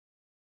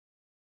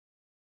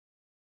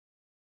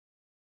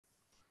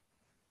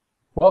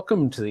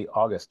Welcome to the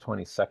August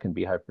 22nd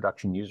bhyve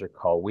production user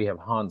call. We have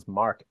Hans,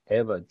 Mark,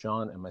 Eva,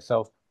 John, and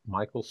myself,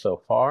 Michael,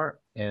 so far.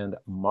 And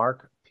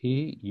Mark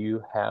P.,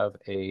 you have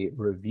a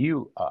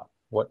review up.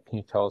 What can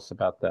you tell us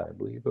about that? I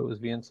believe it was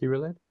VNC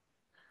related.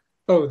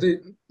 Oh, this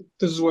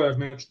is what I've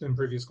mentioned in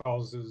previous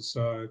calls, is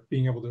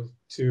being able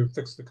to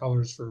fix the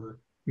colors for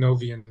no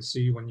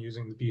VNC when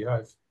using the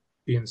bhyve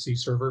VNC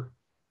server.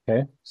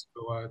 Okay. So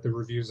the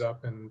review's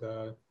up, and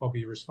I'll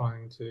be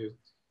responding to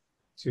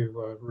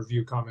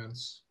review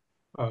comments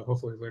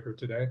hopefully later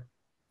today.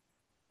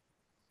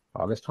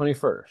 August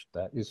 21st.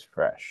 That is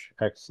fresh.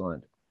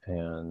 Excellent.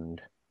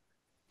 And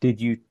did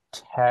you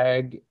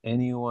tag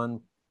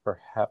anyone?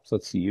 Perhaps,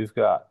 let's see, you've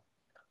got,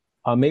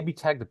 maybe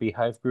tag the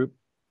bhyve group.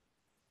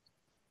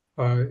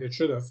 It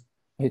should have.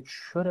 It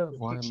should have.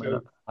 Why am I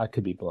not? I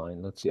could be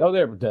blind. Let's see. Oh,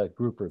 there, the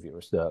group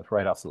reviewers,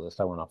 right off the list.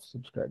 I went off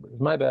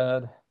subscribers. My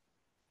bad.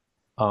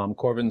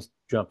 Corbin's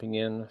jumping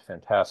in.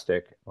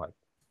 Fantastic. Like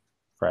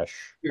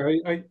fresh. Yeah,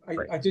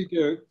 I did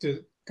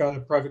got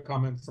a private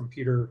comment from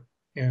Peter,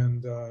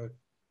 and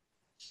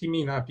he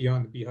may not be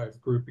on the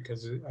bhyve group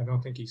because I don't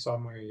think he saw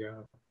my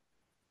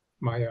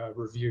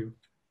review,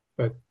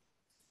 but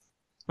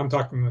I'm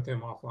talking with him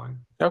offline.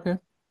 Okay.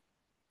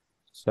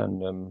 Send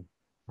them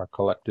our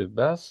collective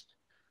best.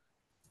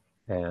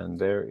 And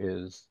there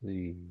is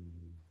the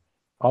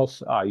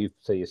also you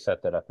say you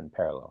set that up in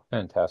parallel.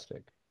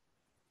 Fantastic.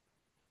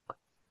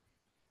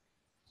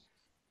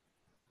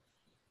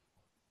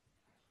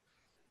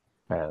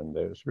 And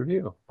there's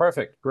review.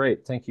 Perfect.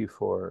 Great. Thank you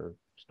for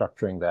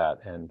structuring that.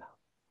 And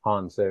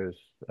Hans, there's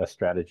a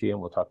strategy,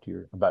 and we'll talk to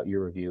you about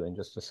your review in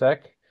just a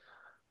sec.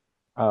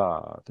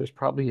 There's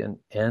probably an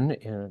N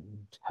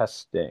in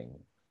testing.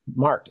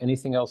 Mark,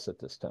 anything else at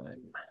this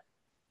time?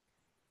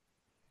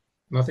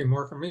 Nothing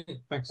more from me.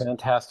 Thanks.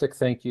 Fantastic.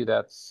 Thank you.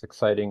 That's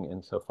exciting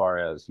insofar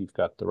as you've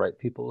got the right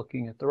people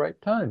looking at the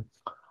right time.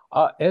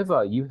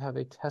 Eva, you have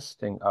a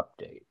testing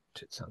update,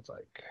 it sounds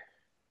like.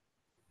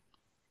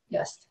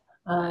 Yes.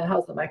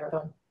 How's the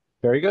microphone?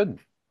 Very good.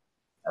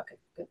 Okay,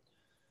 good.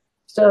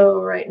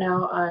 So right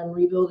now I'm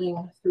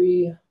rebuilding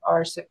 3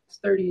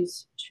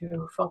 R630s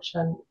to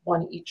function,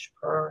 one each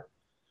per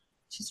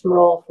system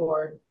role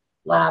for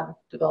lab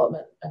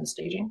development and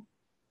staging,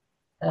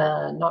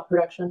 and not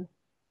production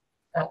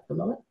at the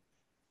moment.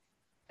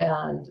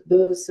 And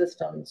those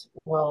systems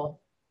will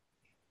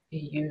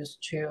be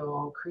used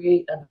to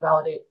create and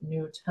validate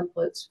new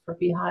templates for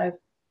bhyve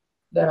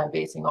that I'm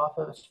basing off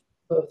of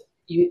both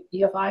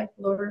EFI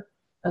loader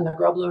and the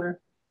grub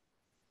loader,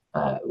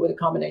 with a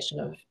combination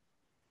of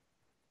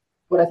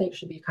what I think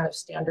should be kind of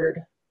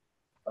standard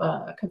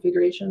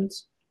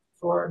configurations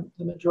for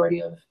the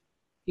majority of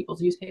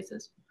people's use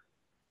cases.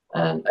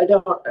 And I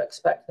don't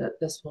expect that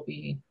this will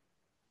be,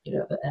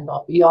 the end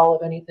all be all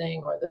of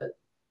anything, or that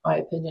my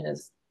opinion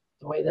is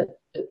the way that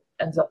it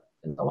ends up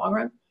in the long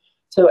run.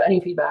 So any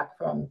feedback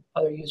from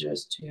other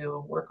users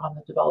to work on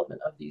the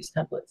development of these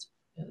templates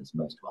is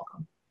most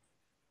welcome.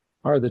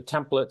 Are the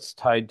templates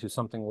tied to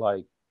something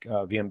like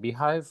VM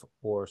bhyve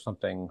or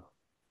something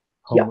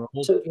home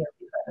rolled? So VM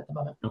bhyve at the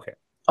moment. Okay.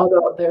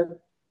 Although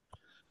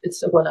it's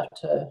simple enough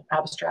to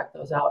abstract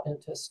those out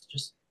into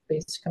just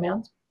base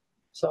commands.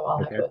 So I'll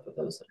have both of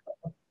those.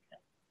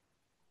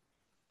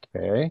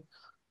 Okay.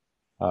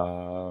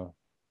 One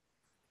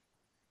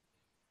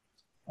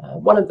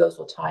of those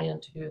will tie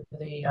into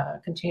the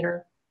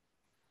container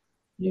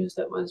news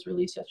that was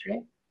released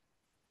yesterday.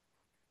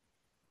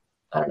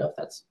 I don't know if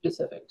that's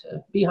specific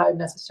to bhyve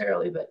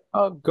necessarily, but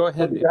go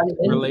ahead.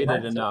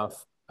 Related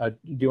enough. Do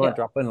you want to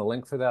drop in a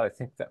link for that? I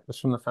think that was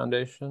from the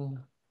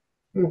foundation.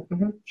 Sure.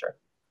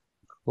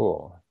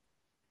 Cool.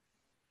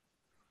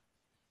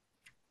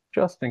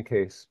 Just in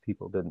case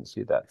people didn't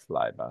see that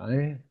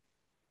flyby.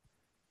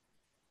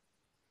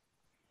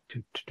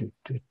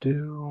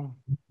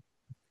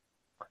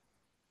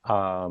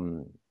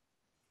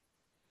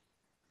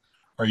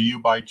 Are you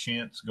by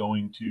chance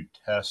going to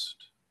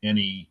test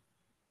any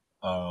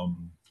of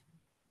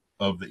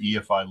the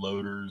EFI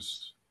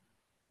loaders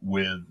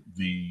with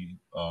the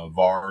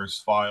vars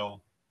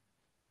file?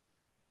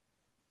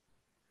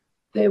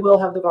 They will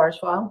have the vars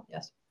file,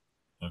 yes.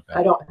 Okay.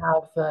 I don't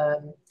have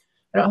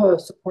a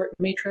support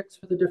matrix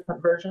for the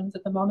different versions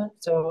at the moment,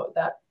 so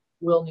that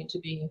will need to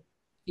be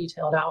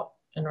detailed out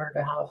in order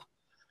to have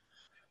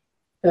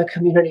the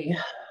community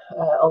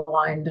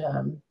aligned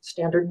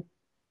standard.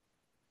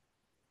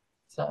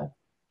 So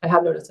I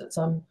have noticed that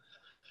some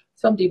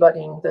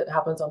debugging that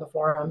happens on the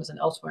forums and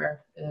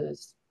elsewhere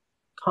is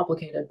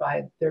complicated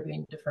by there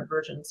being different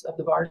versions of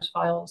the vars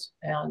files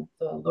and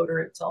the loader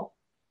itself.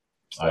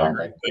 So I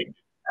agree.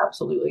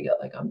 Absolutely get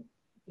like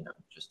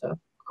just a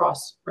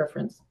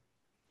cross-reference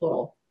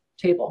little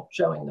table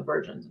showing the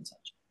versions and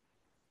such.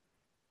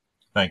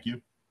 Thank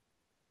you.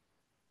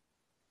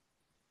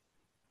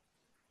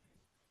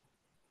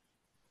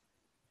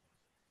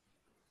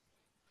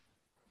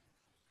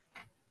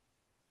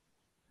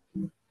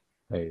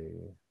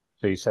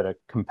 So you said a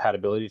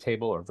compatibility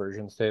table or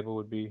versions table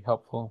would be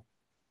helpful?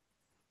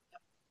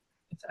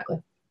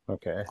 Exactly.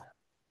 Okay.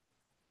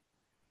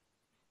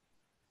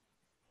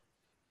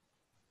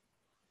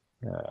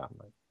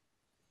 My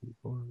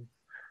keyboard.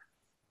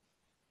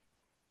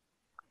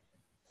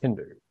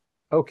 Hindered.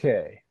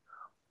 Okay.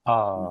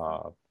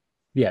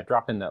 Yeah,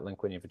 drop in that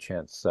link when you have a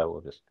chance. So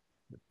we'll just,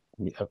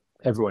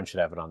 everyone should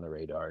have it on the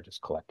radar,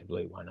 just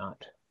collectively. Why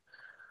not?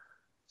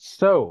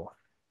 So,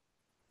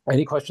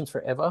 any questions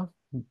for Eva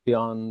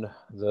beyond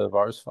the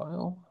vars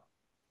file?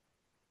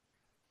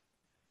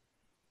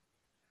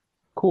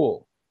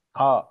 Cool.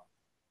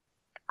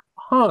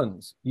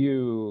 Hans,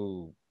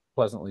 you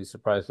pleasantly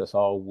surprised us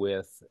all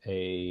with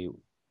a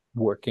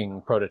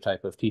working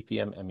prototype of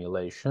TPM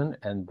emulation,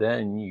 and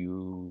then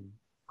you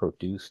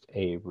produced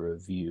a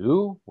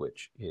review,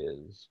 which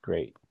is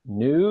great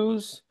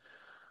news.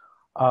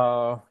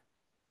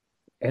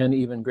 And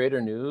even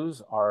greater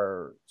news,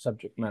 our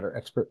subject matter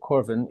expert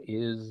Corvin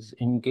is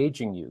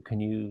engaging you. Can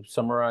you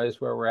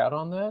summarize where we're at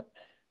on that?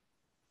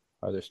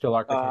 Are there still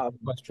architectural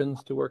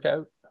questions to work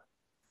out?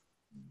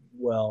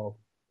 Well,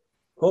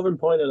 Corbin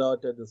pointed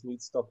out that this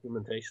needs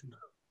documentation.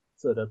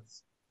 So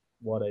that's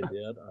what I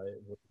did. I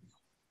wrote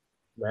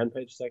a man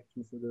page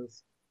section for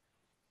this.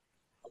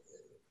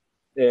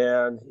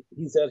 And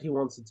he said he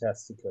wants to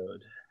test the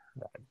code.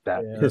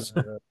 That is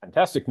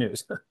fantastic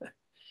news.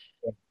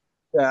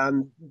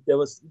 And there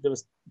was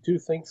two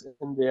things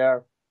in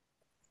there.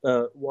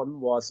 One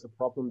was a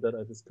problem that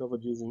I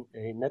discovered using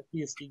a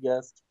NetBSD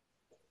guest,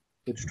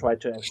 which tried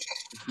to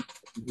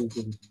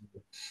execute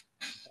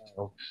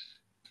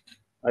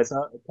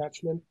ISA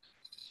attachment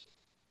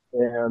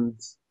and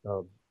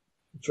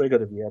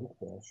triggered a VM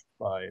crash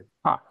by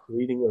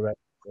reading a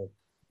record,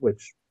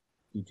 which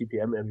the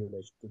TPM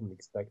emulation didn't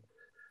expect.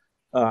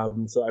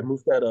 So I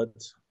moved that out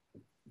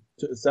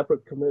to a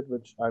separate commit,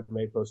 which I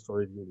may post for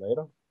review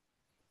later.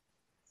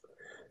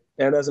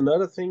 And there's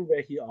another thing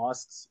where he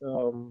asks,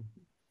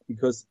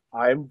 because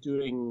I'm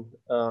doing,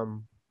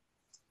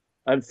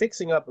 I'm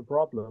fixing up a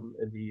problem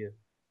in the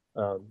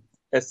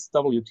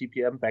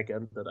SWTPM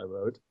backend that I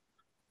wrote,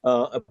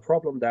 a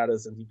problem that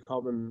is in the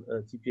common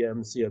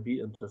TPM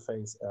CRB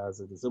interface as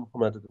it is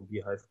implemented in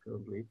bhyve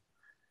currently.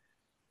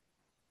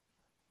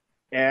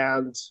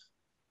 And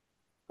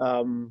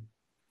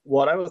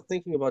what I was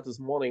thinking about this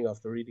morning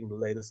after reading the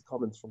latest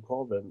comments from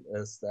Corvin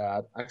is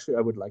that actually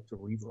I would like to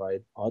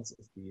rewrite parts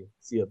of the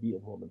CRB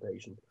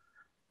implementation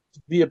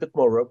to be a bit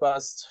more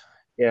robust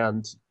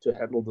and to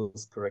handle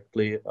this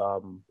correctly,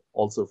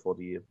 also for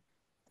the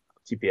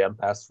TPM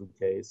pass-through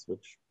case,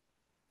 which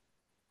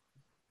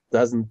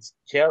doesn't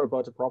care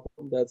about the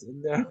problem that's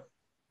in there.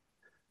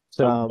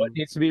 So what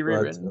needs to be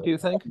rewritten, do you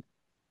think?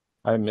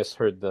 I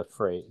misheard the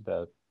phrase,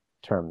 the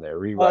term there.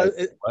 Rewrite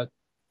what?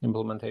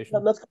 Implementation?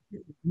 I'm not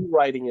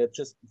rewriting it,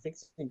 just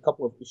fixing a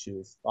couple of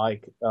issues,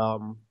 like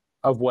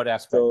of what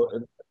aspect?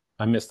 So,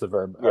 I missed the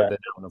verb or the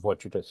noun of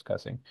what you're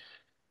discussing.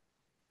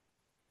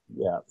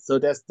 Yeah, so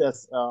there's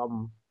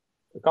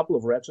a couple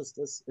of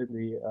registers in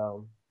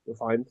the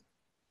defined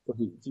for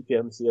the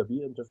TPM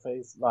CRB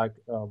interface, like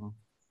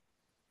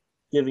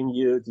giving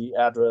you the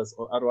address,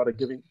 or I'd rather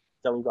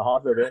telling the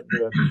hardware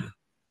where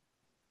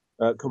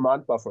the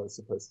command buffer is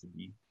supposed to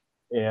be.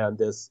 And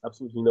there's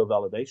absolutely no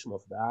validation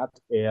of that.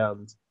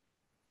 And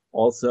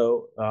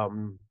also,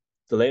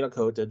 the later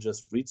code that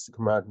just reads the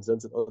command and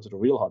sends it over to the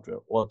real hardware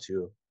or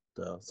to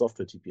the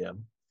software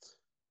TPM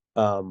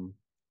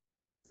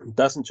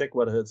doesn't check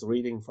whether it's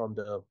reading from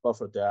the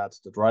buffer that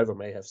the driver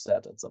may have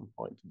set at some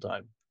point in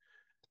time.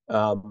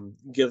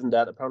 Given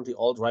that apparently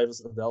all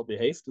drivers are well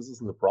behaved, this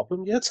isn't a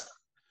problem yet.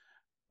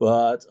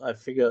 But I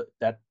figure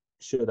that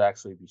should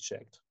actually be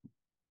checked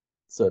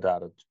so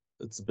that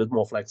it's a bit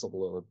more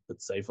flexible and a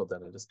bit safer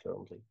than it is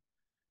currently.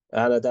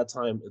 And at that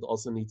time, it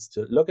also needs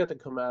to look at the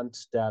command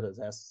that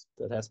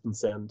has been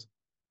sent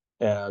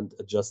and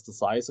adjust the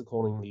size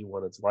accordingly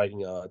when it's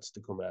writing out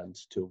the command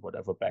to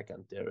whatever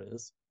backend there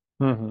is.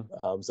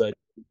 So it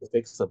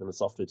fixes up in the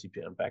software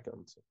TPM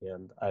backend.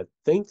 And I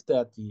think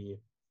that the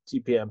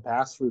TPM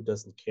pass-through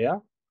doesn't care.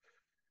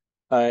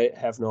 I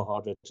have no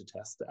hardware to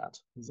test that.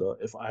 So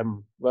if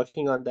I'm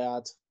working on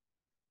that,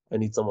 I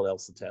need someone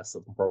else to test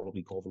it, and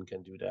probably Corvin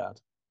can do that.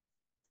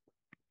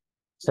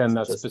 And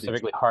that's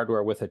specifically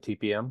hardware with a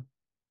TPM?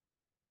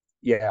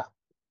 Yeah.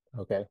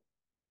 Okay.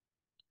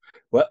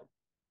 Well,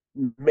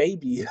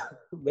 maybe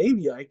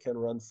I can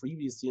run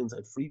FreeBSD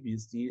inside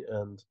FreeBSD,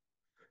 and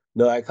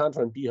no, I can't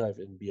run bhyve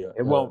in bhyve.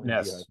 It won't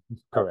nest.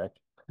 Correct.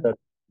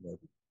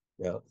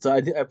 Yeah. So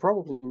I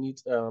probably need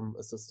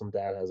a system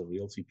that has a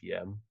real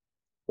TPM,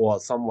 or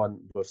someone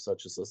with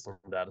such a system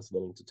that is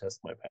willing to test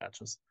my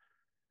patches.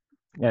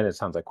 And it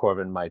sounds like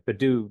Corvin might, but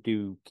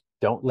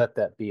don't let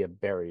that be a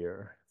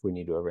barrier if we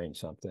need to arrange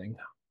something.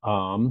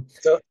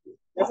 So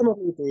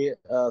definitely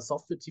the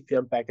software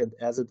TPM backend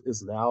as it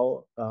is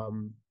now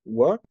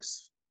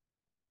works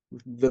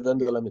within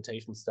the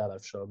limitations that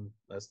I've shown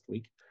last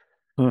week.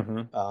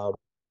 And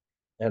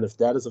if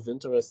that is of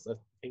interest, I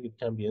think it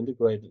can be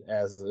integrated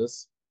as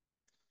is.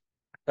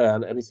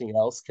 And anything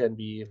else can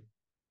be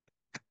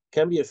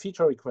a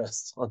feature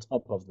request on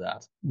top of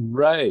that.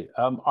 Right.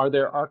 Are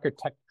there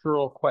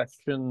architectural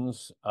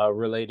questions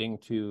relating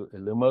to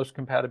Illumos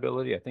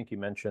compatibility? I think you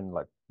mentioned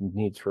like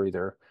needs for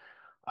either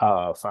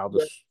file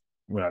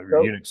Yeah. your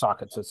So Unix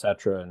sockets,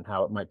 etc., and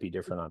how it might be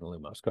different on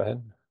Illumos. Go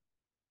ahead.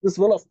 this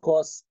will, of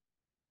course,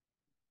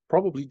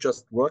 probably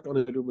just work on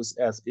Illumis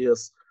as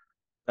is.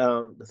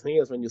 The thing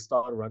is, when you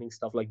start running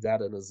stuff like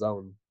that in a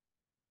zone,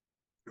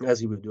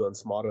 as you will do on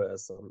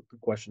SmarterOS, the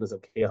question is,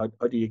 okay, how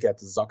do you get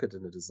the socket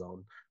into the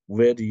zone?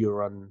 Where do you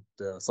run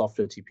the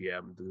software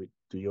TPM?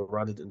 Do you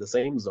run it in the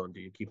same zone?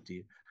 Do you keep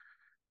the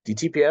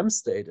TPM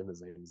state in the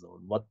same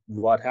zone?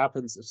 What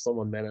happens if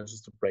someone manages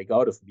to break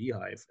out of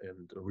bhyve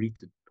and read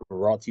the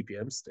raw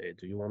TPM state?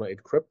 Do you want to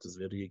encrypt this?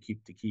 Where do you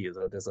keep the key?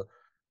 So there's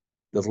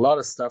a lot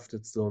of stuff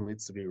that still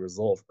needs to be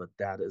resolved, but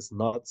that is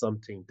not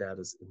something that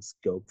is in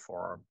scope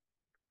for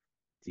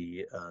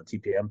the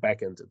TPM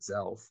backend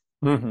itself.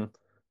 Mm-hmm.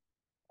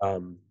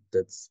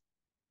 That's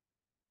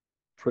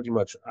pretty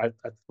much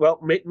well,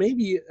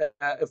 maybe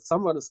if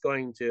someone is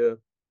going to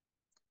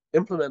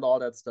implement all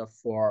that stuff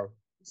for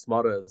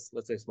SmarterOS,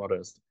 let's say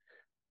SmarterOS,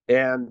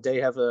 and they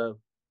have a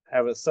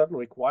certain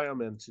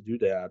requirement to do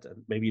that,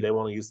 and maybe they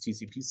want to use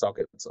TCP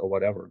sockets or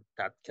whatever,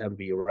 that can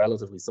be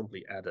relatively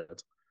simply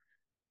added.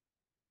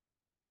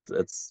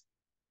 It's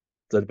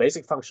the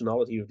basic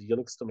functionality of the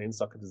Unix domain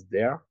socket is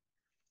there,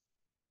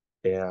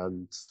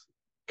 and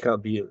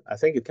I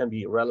think it can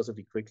be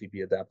relatively quickly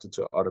be adapted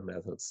to other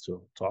methods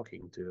to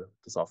talking to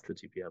the software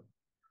TPM.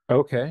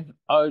 Okay.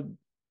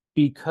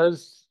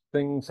 Because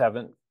things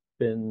haven't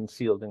been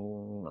sealed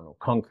in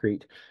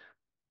concrete,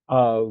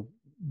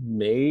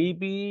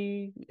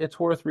 maybe it's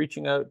worth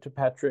reaching out to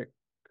Patrick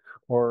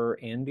or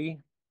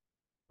Andy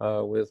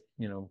with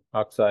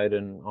Oxide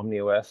and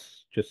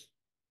OmniOS, just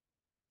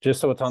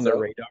so it's on their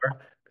radar.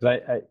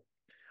 Because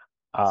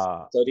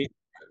So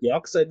the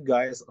Oxide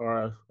guys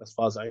are, as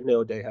far as I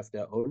know, they have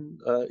their own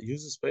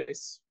user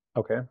space.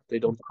 okay, They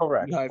don't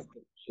correct. bhyve,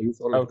 they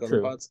use only Oh, true.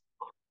 counterparts.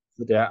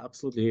 So they're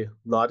absolutely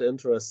not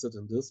interested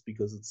in this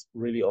because it's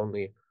really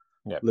only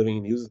Yep. living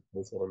in user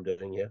space what I'm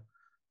doing here.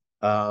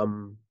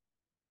 And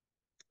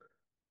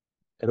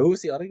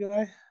who's the other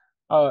guy?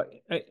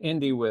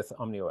 Andy with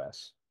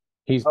OmniOS.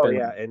 He's Oh been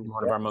yeah, and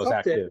one of our most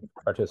active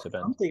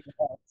participants. Something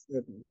else.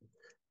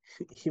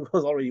 He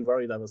was already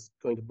worried I was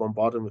going to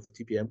bombard him with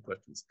TPM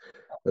questions.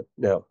 But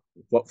no,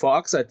 for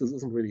Oxide, this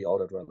isn't really all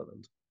that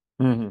relevant.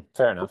 Mm-hmm.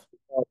 Fair enough.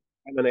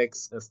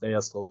 MNX, as they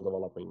are still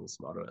developing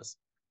SmarterOS.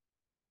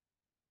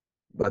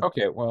 But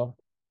Okay, well,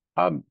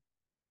 I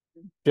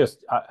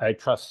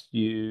trust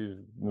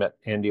you met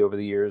Andy over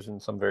the years in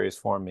some various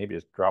form. Maybe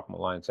just drop him a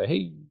line and say,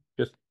 hey,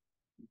 just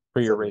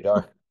for your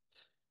radar.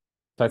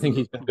 So I think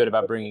he's been good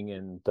about bringing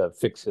in the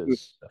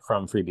fixes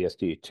from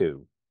FreeBSD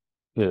to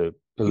he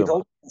Illumos.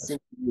 told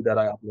me that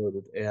I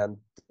uploaded and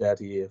that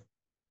he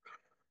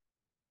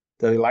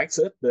likes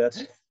it, but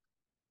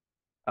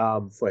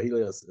for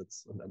Helios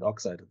and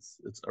Oxide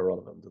it's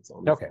irrelevant. It's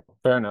only okay,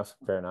 fair enough,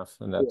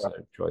 and that's a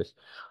choice.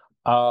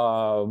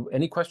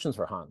 Any questions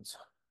for Hans?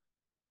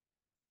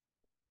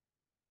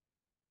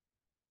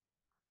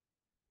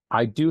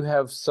 I do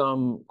have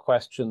some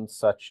questions,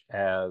 such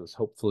as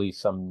hopefully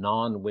some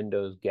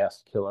non-Windows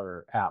guest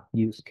killer app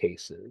use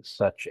cases,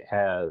 such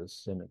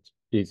as, and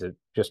these are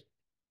just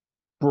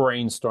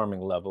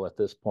brainstorming level at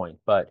this point,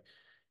 but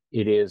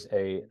it is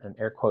an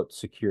air quote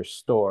secure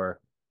store,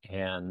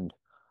 and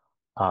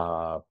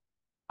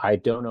I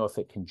don't know if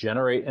it can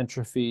generate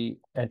entropy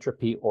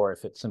or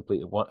if it's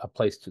simply a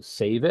place to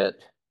save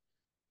it.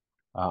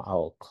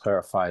 I'll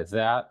clarify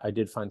that. I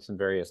did find some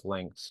various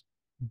links,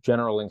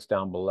 general links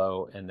down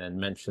below, and then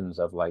mentions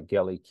of like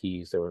Geli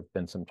keys. There have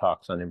been some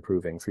talks on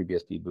improving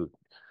FreeBSD boot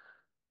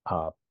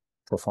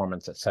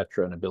performance,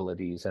 etc., and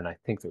abilities. And I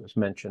think there was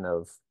mention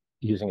of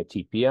using a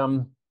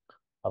TPM.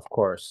 Of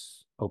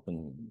course,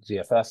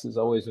 OpenZFS is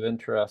always of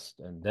interest.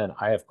 And then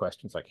I have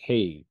questions like,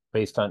 hey,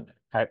 based on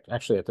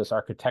actually at this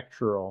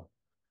architectural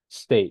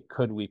state,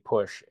 could we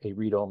push a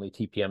read-only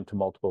TPM to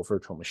multiple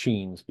virtual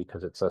machines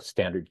because it's a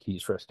standard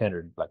keys for a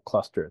standard like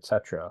cluster,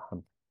 etc.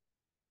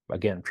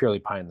 Again, purely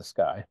pie in the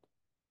sky.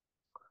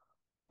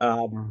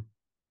 Well,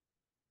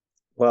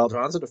 to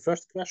answer the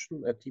first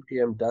question, a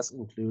TPM does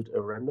include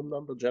a random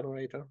number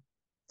generator.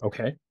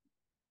 Okay.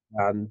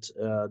 And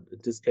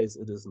in this case,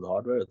 it isn't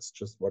hardware. It's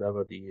just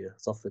whatever the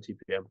software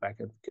TPM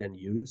backend can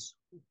use,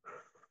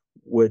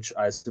 which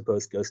I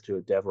suppose goes to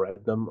a dev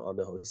random on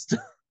the host.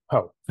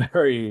 Oh,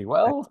 very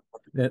well.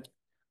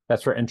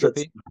 That's for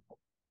entropy.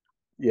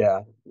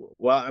 Yeah.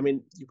 Well, I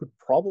mean, you could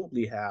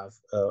probably have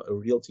a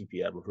real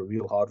TPM with a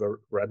real hardware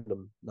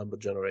random number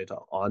generator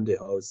on the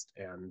host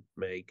and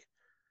make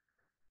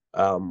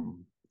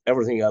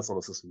everything else on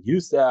the system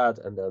use that,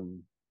 and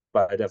then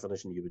by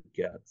definition you would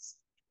get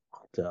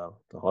the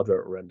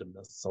hardware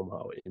randomness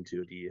somehow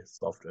into the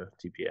software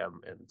TPM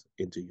and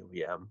into your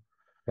VM.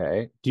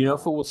 Okay. Do you know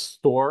if it will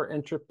store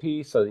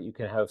entropy so that you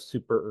can have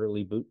super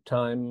early boot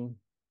time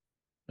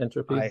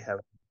entropy? I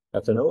have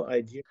That's no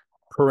idea.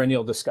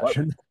 Perennial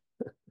discussion.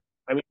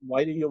 I mean,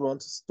 why do you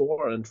want to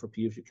store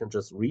entropy if you can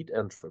just read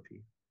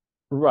entropy?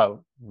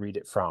 Well, read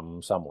it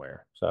from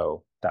somewhere.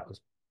 So that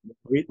was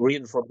read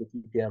it from the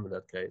TPM in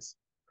that case.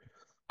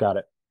 got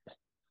it.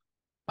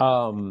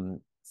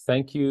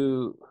 thank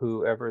you,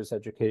 whoever is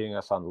educating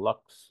us on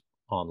Lux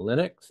on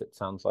Linux. It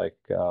sounds like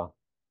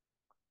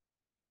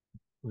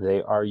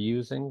they are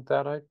using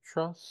that, I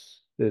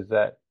trust. Is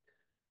that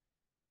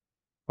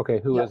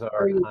okay? Who Yeah, is our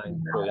we're using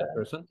kind, brilliant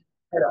person?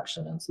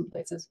 production in some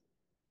places.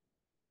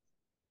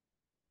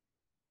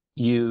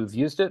 You've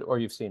used it or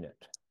you've seen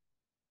it?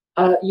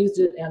 Used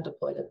it and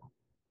deployed it.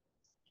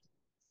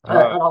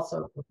 Uh, And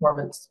also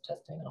performance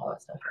testing and all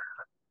that stuff.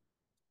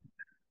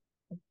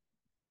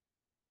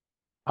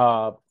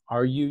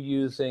 Are you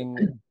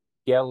using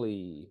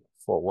Gelly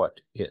for what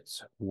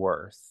it's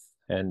worth?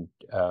 And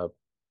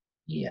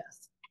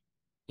Yes.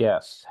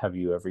 yes, have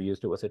you ever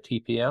used it with a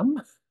TPM?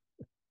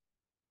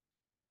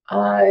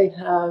 I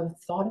have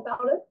thought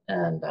about it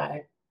and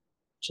I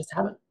just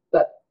haven't,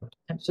 but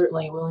I'm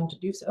certainly willing to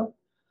do so.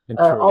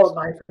 All of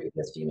my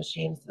previous V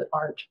machines that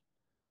aren't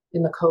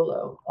in the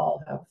colo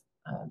all have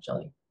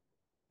Jelly.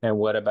 And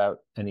what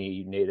about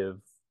any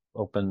native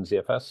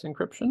OpenZFS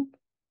encryption?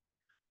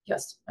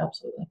 Yes,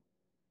 absolutely.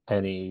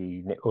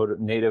 Any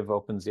native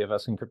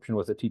OpenZFS encryption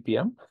with a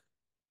TPM?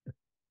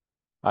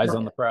 Eyes Not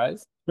on the yet.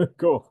 prize.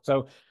 Cool.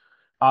 So,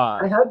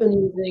 I have been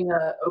using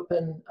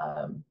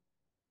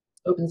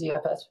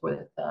OpenZFS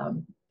with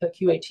the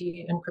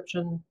QAT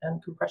encryption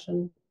and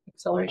compression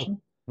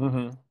acceleration.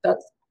 mhm.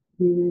 That's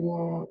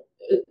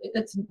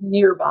it's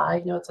nearby.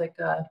 You know, it's like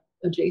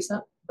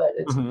adjacent, but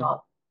it's Mhm.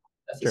 not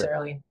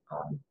necessarily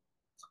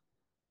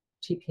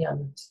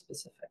TPM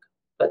specific.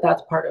 But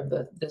that's part of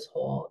this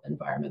whole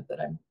environment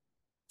that I'm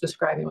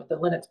describing. With the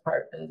Linux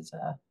part is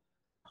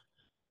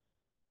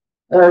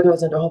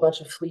goes into a whole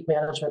bunch of fleet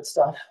management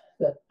stuff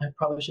that I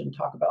probably shouldn't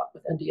talk about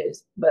with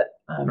NDAs. But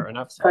Fair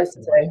enough. suffice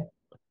to say,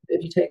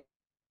 if you take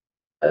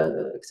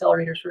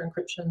accelerators for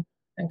encryption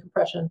and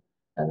compression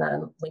and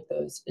then link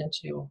those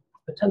into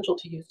potential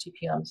to use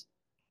TPMs,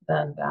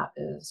 then that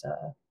is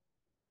a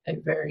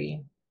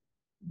very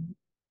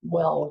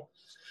well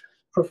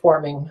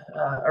performing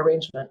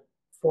arrangement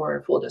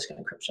for full disk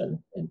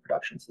encryption in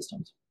production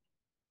systems.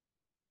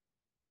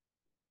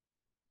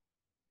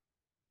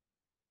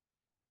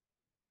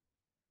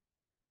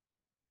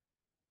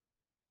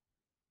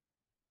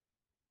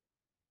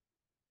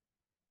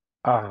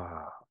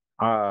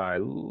 I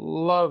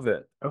love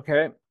it.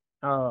 Okay.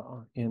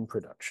 In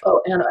production.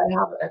 Oh, and I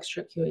have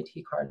extra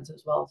QAT cards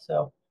as well,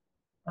 so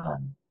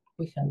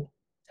we can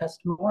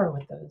test more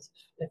with those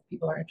if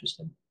people are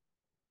interested.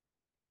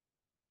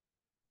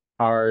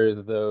 Are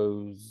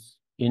those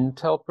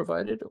Intel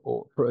provided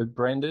or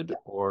branded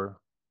or?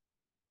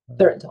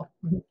 They're Intel.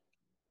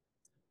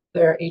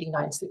 They're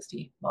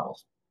 8960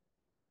 models.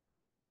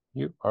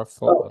 You are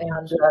full of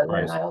and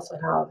then I also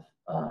have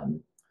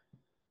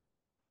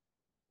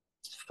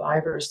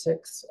 5 or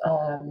 6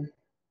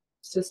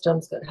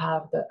 systems that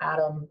have the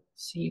Atom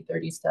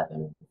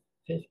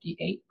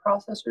C3758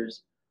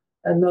 processors,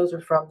 and those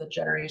are from the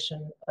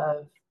generation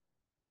of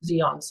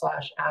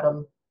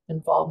Xeon/Atom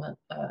involvement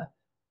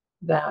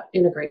that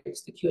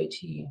integrates the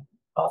QAT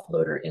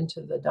offloader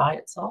into the die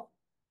itself.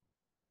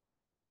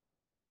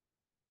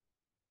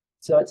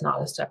 So it's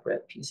not a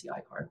separate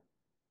PCI card.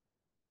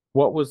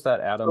 What was that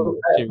Atom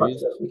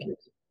series?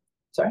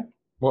 Sorry?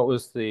 What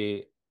was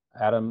the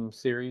Atom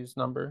series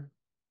number?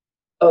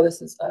 Oh,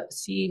 this is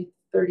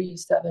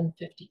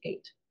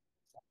C3758.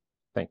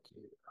 Thank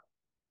you.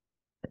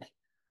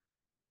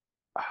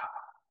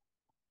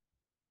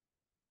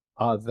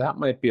 That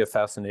might be a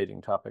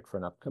fascinating topic for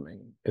an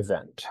upcoming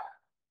event.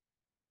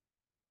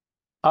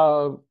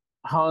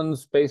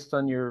 Hans, based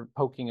on your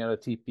poking at a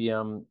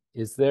TPM,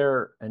 is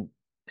there an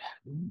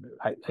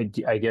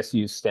I guess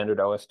use standard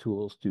OS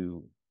tools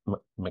to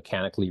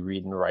mechanically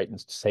read and write and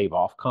save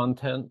off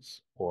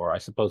contents, or I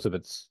suppose if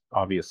it's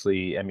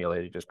obviously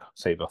emulated, just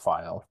save a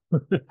file.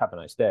 Have a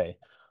nice day.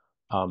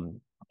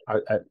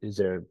 Is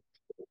there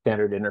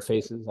standard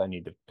interfaces? I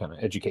need to kind of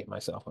educate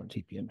myself on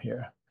TPM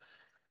here.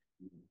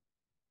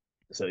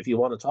 So if you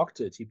want to talk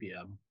to a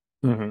TPM,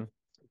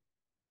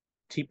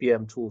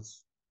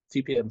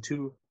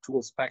 TPM2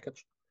 tools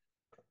package,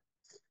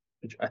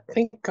 which I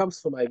think comes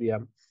from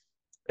IBM,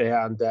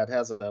 and that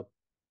has a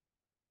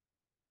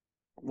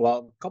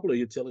couple of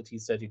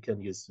utilities that you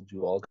can use to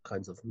do all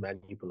kinds of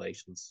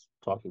manipulations,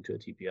 talking to a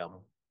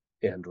TPM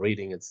and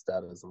reading its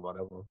status and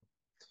whatever.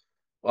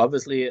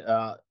 Obviously,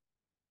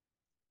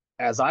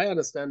 as I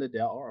understand it,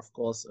 there are, of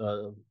course,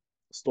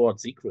 stored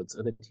secrets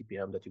in a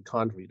TPM that you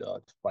can't read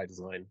out by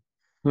design.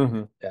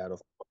 And there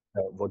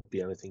won't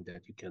be anything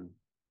that you can,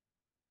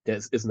 there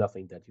is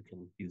nothing that you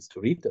can use to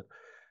read it.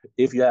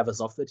 If you have a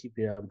software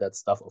TPM, that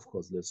stuff, of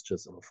course, lives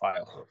just in a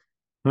file.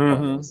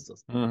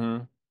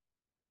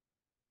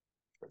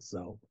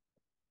 So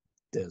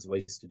there's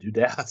ways to do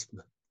that.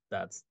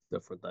 That's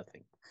different, I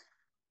think.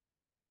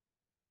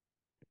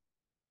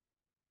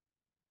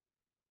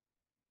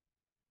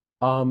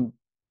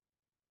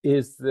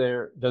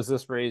 Does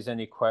this raise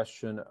any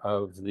question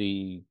of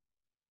the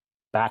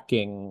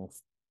backing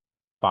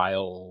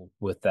file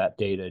with that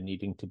data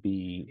needing to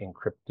be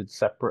encrypted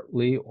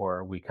separately, or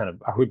are we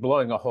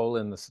blowing a hole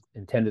in the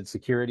intended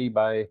security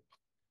by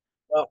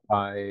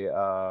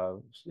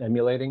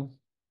emulating?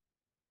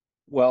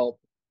 Well,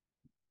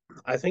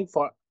 I think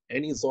for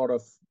any sort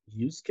of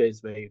use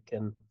case where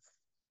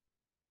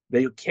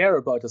you care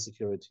about the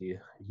security,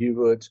 you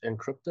would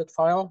encrypt that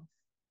file.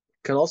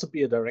 Can also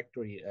be a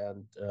directory,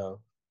 and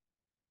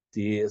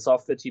the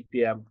software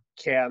TPM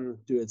can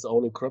do its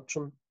own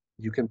encryption.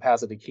 You can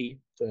pass it a key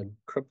to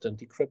encrypt and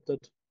decrypt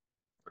it.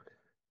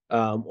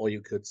 Or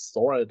you could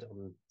store it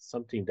on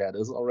something that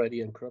is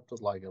already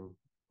encrypted, like an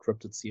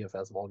encrypted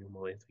CFS volume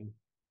or anything.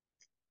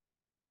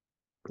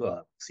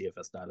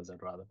 CFS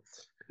dataset rather.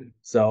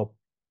 So,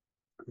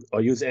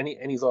 or use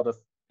any sort of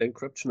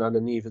encryption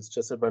underneath. It's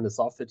just that when the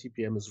software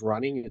TPM is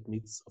running, it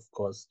needs, of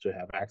course, to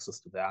have access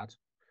to that.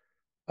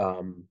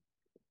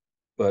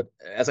 But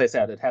as I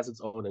said, it has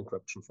its own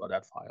encryption for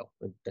that file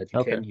that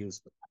you can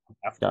use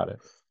after. Got it.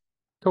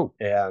 Cool.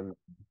 And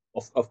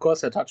of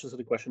course, that touches on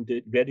the question: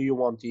 where do you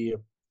want the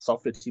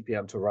software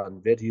TPM to run?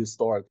 Where do you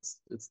store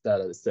its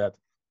data? Is that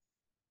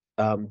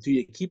do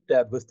you keep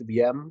that with the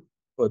VM,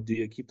 or do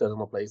you keep that in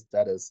a place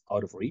that is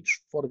out of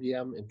reach for the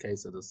VM in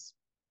case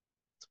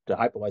the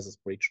hypervisor is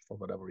breached for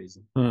whatever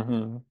reason?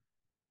 Mm-hmm.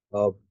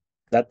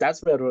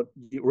 That's where it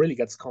really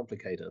gets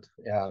complicated,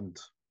 and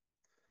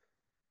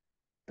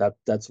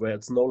that's where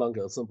it's no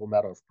longer a simple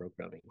matter of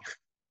programming.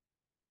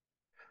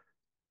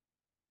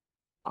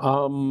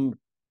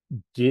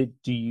 Do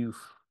you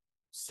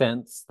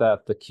sense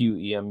that the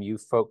QEMU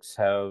folks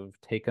have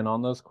taken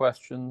on those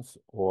questions,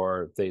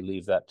 or they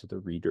leave that to the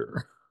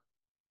reader?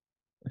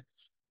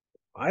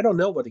 I don't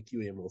know what the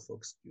QEMU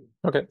folks do.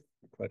 Okay.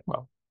 But,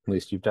 well, at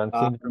least you've done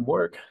clean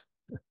work.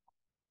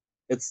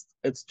 It's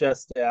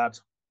just that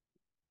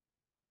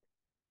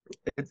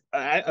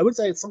I would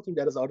say it's something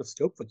that is out of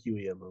scope for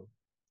QEMU,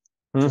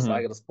 just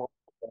like it is out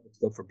of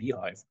scope for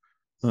bhyve.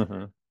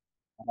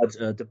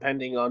 But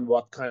depending on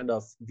what kind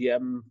of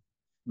VM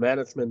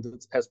management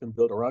has been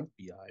built around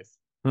bhyve,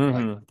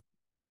 like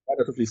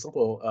relatively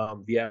simple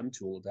VM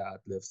tool that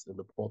lives in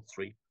the port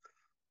tree.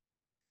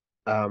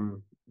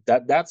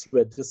 That's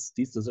where these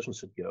decisions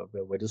should go,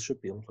 where this should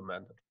be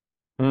implemented.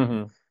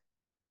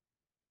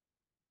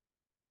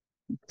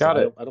 Got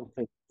it. I don't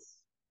think.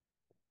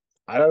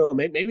 I don't know.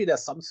 Maybe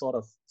there's some sort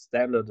of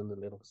standard in the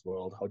Linux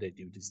world how they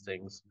do these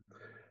things,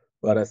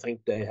 but I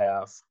think they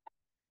have.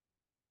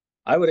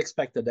 I would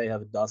expect that they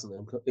have a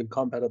dozen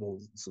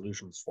incompatible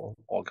solutions for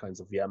all kinds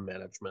of VM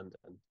management,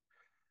 and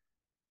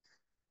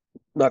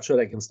not sure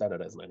they can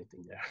standardize on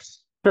anything there.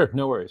 Sure,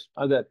 no worries.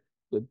 That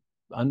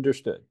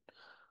understood.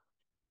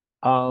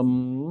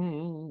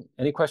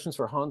 Any questions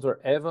for Hans or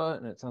Eva?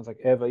 And it sounds like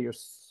Eva, you're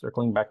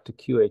circling back to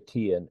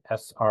QAT and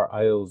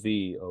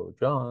SRIOV. Oh,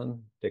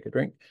 John, take a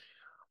drink.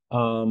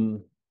 QAT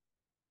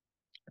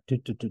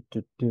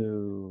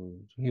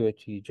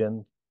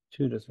Gen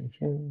 2 doesn't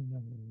change.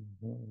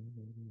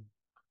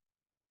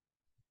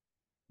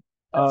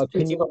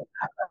 Can you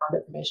background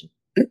information?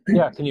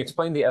 Yeah, can you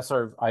explain the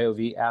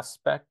SRIOV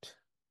aspect?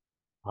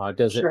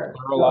 Does it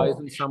pluralize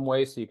in some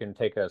way so you can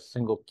take a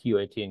single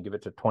QAT and give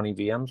it to 20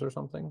 VMs or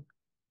something?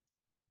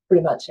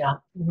 Pretty much, yeah.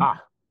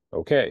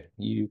 Okay.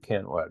 You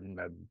can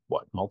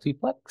what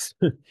multiplex?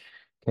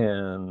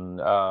 Can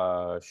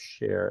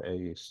share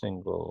a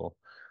single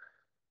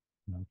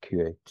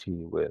QAT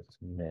with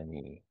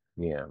many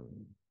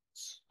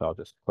VMs. I'll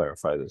just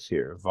clarify this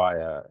here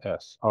via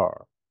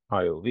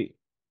SRIOV.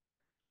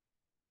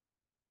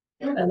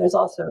 And there's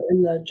also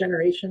in the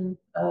generation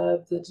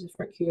of the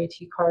different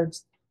QAT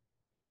cards,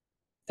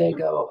 they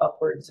go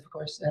upwards, of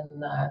course,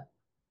 in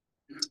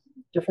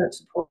different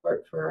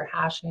support for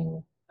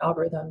hashing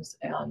algorithms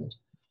and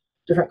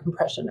different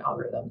compression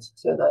algorithms.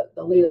 So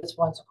the latest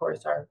ones, of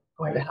course, are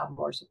going to have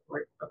more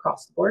support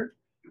across the board.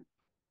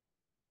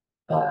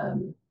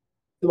 The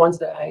ones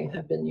that I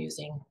have been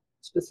using,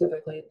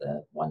 specifically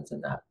the ones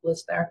in that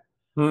list there,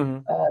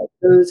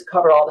 those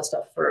cover all the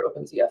stuff for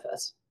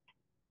OpenZFS.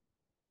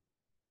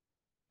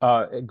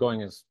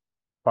 Going as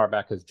far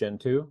back as Gen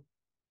 2?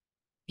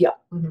 Yeah.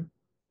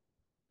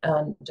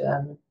 And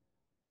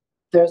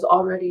there's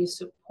already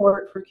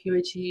support for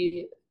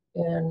QAT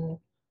in,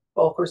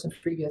 well, of course, in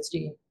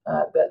FreeBSD,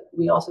 but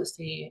we also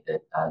see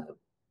it as a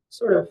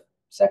sort of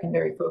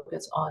secondary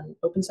focus on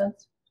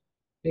OpenSense,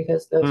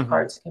 because those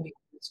cards can be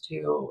used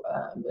to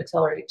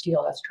accelerate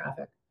TLS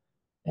traffic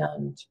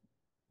and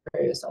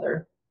various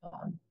other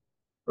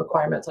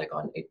requirements, like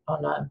on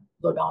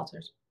load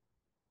balancers.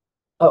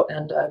 Oh,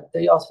 and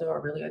they also are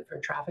really good for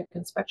traffic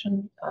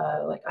inspection,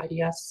 like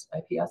IDS,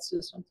 IPS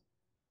systems.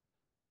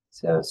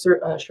 So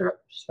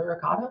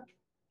Suricata,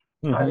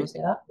 how do you say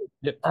that?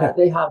 Yep.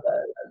 They have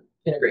an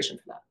integration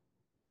for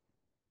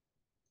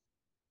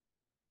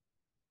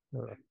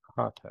that.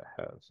 Suricata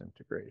has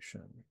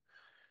integration.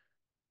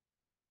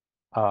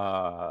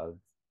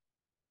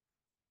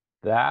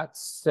 That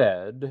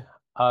said,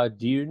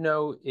 do you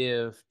know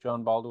if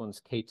John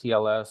Baldwin's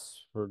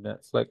KTLS for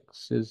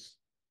Netflix is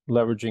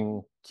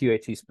leveraging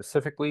QAT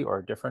specifically or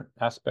a different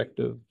aspect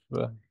of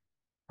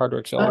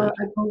hardware acceleration?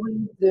 I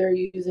believe they're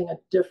using a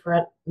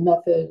different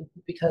method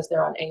because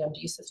they're on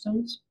AMD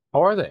systems.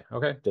 Oh, are they?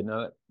 Okay, didn't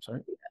know that.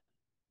 Sorry.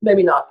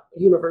 Maybe not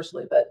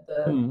universally, but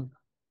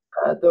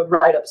the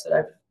write-ups that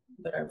I've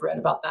that I've read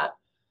about that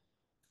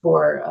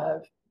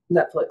for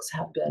Netflix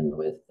have been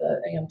with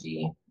the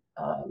AMD,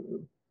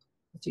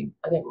 let's see,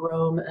 I think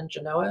Rome and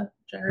Genoa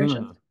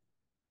generation. Hmm.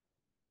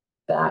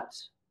 That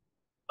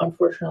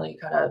unfortunately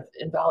kind of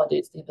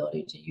invalidates the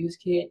ability to use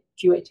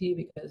QAT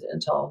because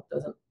Intel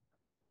doesn't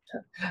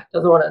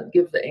want to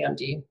give the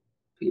AMD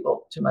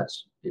people too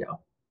much,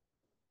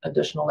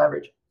 additional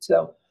leverage.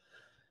 So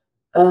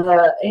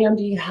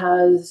AMD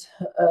has,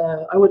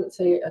 I wouldn't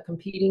say a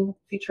competing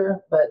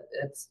feature, but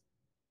it's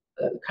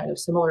a kind of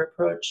similar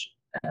approach,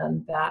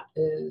 and that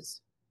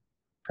is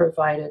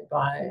provided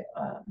by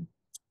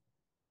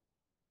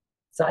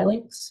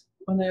Xilinx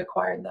when they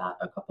acquired that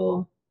a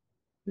couple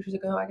years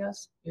ago, I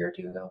guess, a year or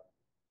two ago.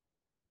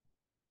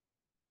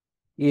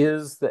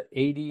 Is the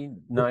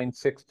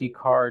 8960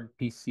 card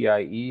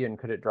PCIe, and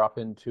could it drop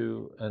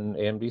into an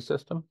AMD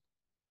system?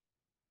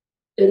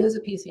 It is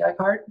a PCI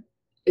card.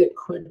 It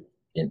could,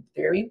 in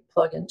theory,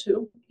 plug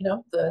into,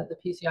 the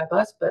PCI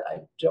bus, but I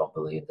don't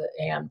believe the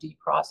AMD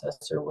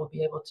processor will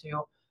be able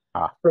to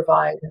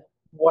provide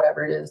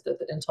whatever it is that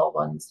the Intel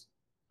ones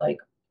like,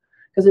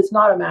 because it's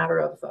not a matter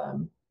of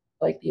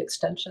like the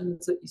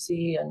extensions that you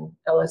see in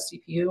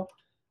LSCPU.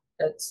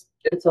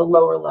 It's a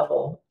lower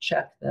level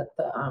check that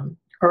the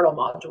kernel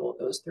module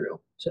goes through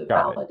to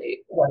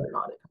validate whether or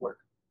not it can work.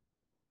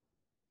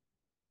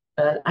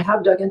 And I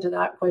have dug into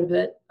that quite a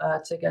bit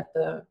to get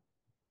the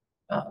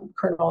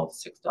kernel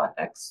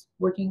 6.x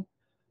working.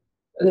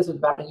 This was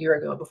about a year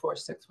ago before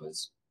 6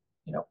 was,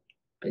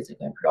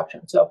 basically in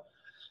production. So,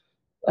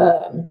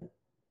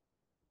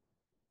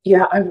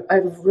 yeah,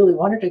 I've really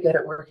wanted to get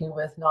it working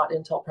with not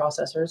Intel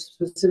processors,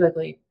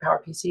 specifically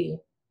PowerPC,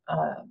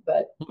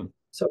 but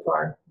so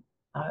far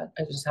I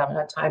just haven't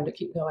had time to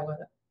keep going with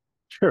it.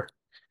 Sure.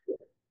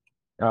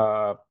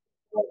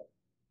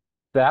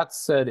 That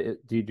said,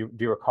 do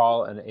you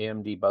recall an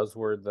AMD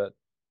buzzword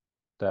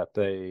that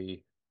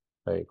they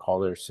call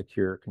their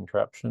secure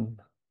contraption?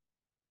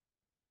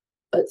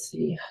 Let's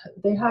see.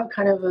 They have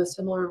kind of a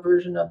similar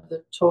version of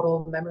the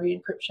total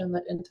memory encryption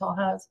that Intel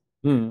has.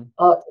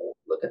 I'll have to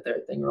look at their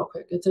thing real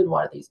quick. It's in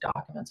one of these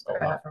documents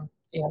that I have from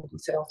AMD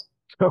sales.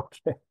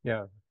 Okay,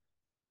 yeah.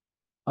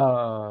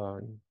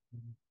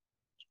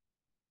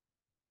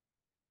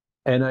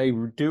 And I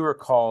do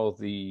recall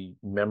the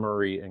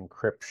memory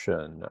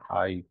encryption.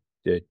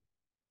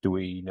 Do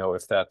we know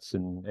if that's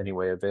in any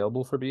way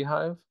available for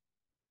bhyve?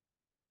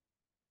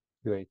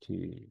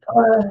 QAT.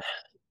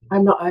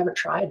 I haven't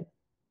tried.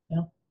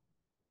 Yeah.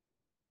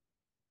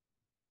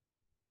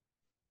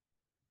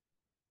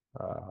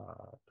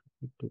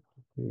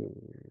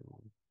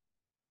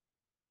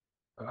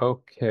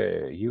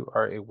 Okay, you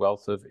are a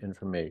wealth of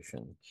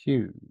information.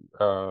 Q.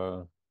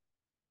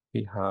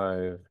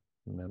 Bhyve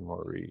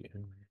memory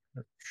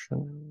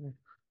encryption.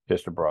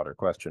 Just a broader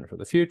question for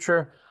the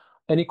future.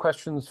 Any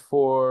questions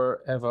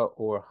for Eva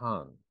or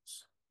Hans?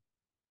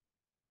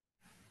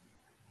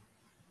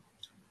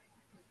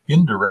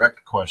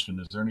 Indirect question: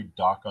 is there any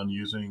doc on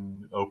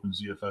using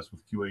OpenZFS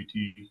with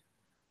QAT?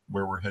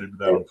 Where we're headed with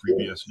that on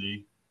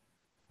FreeBSD?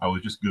 I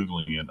was just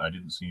Googling it. I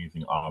didn't see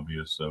anything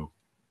obvious, so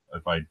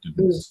if I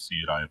didn't see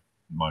it,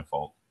 my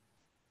fault.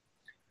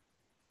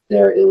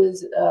 There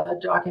is a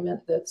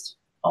document that's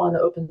on the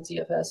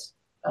OpenZFS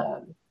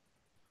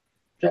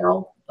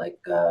general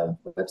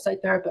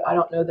website there, but I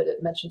don't know that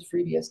it mentions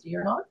FreeBSD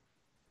or not.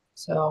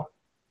 So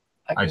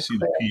I see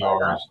the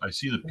PRs. I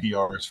see the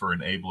PRs for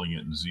enabling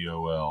it in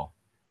ZOL.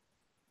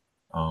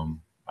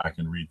 I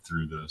can read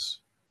through this,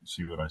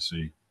 see what I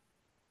see.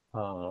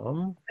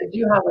 I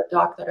do have a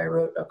doc that I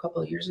wrote a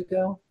couple of years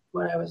ago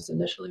when I was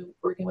initially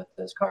working with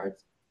those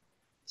cards,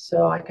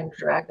 so I can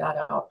drag that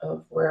out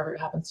of wherever it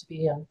happens to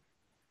be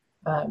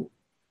and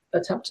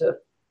attempt to,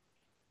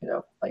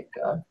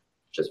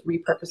 just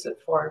repurpose it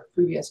for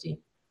FreeBSD,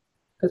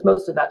 because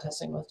most of that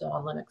testing was done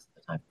on Linux at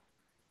the time.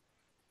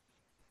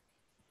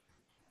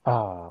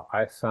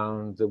 I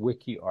found the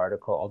wiki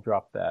article. I'll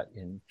drop that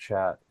in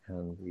chat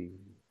and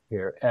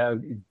here.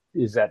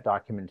 Is that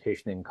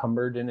documentation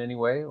encumbered in any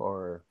way,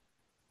 or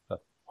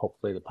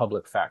hopefully the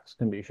public facts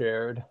can be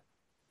shared?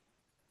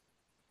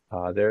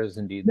 There is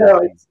indeed.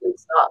 No,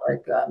 it's not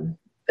like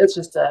it's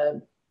just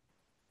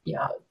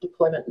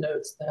deployment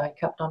notes that I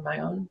kept on my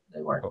own.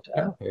 They weren't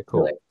okay,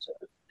 cool. related to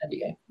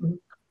NDA.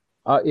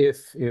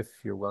 If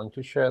you're willing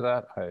to share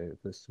that,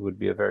 this would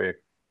be a very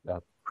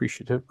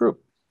appreciative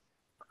group.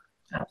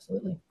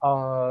 Absolutely.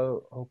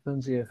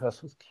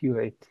 OpenZFS with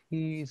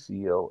QAT,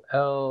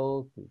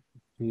 ZOL,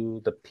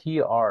 the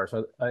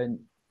PRs.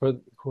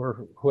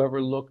 For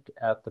whoever looked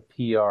at the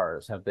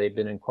PRs, have they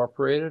been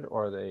incorporated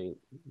or are they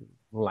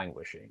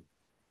languishing?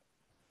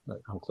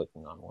 I'm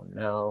clicking on one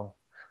now.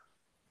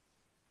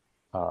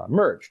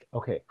 Merged.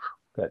 Okay,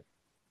 good.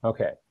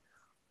 Okay.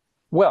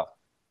 Well,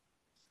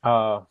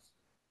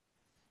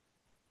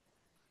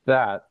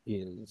 that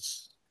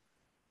is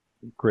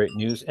great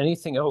news.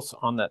 Anything else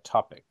on that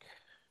topic?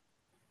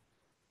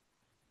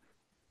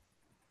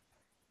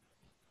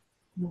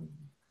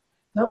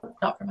 Nope,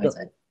 not from my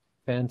side.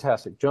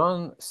 Fantastic.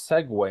 John,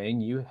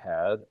 segueing, you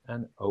had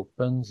an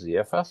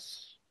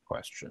OpenZFS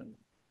question.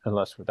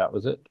 unless that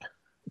was it.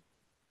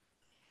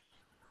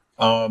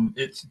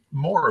 It's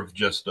more of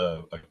just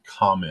a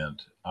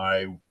comment.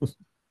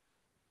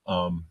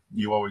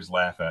 You always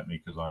laugh at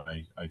me because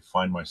I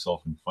find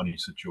myself in funny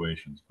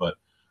situations, but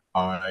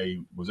I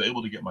was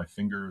able to get my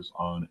fingers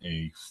on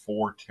a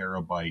 4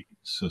 terabyte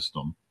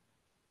system,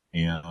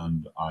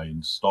 and I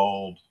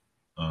installed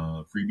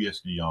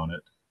FreeBSD on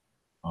it,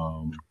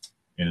 and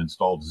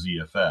installed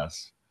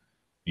ZFS,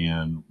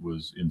 and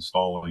was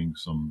installing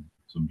some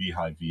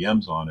bhyve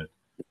VMs on it,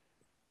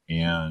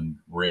 and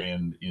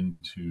ran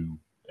into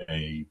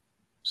a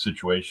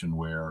situation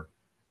where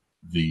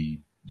the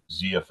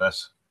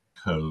ZFS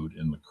code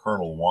in the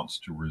kernel wants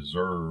to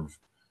reserve,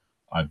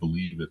 I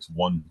believe it's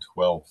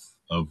 1/12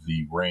 of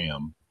the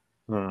RAM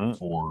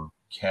for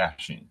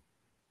caching.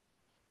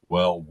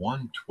 Well,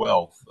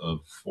 1/12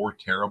 of 4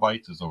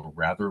 terabytes is a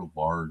rather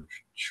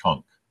large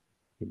chunk.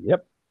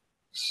 Yep.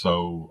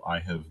 So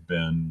I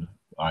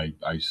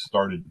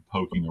started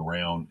poking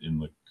around in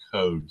the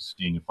code,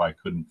 seeing if I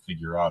couldn't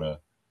figure out a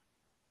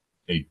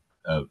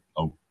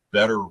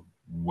better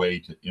way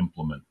to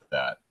implement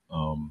that.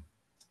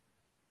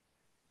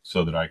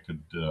 So that I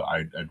could,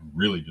 I'd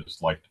really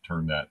just like to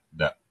turn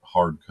that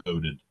hard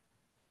coded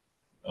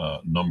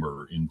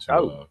number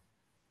into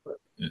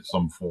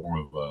some form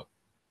of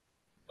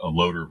a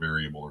loader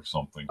variable or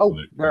something. Oh, so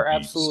that it there could be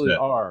absolutely set.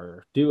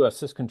 are. Do a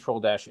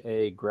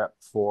syscontrol-a grep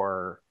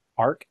for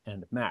ARC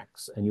and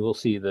max, and you will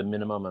see the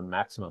minimum and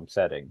maximum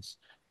settings.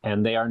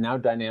 And they are now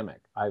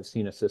dynamic. I've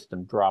seen a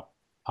system drop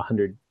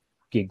 100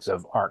 gigs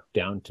of ARC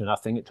down to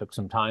nothing. It took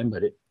some time,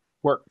 but it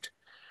worked.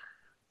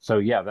 So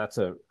yeah, that's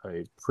a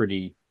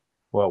pretty,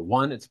 well,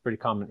 one, it's a pretty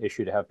common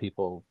issue to have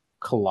people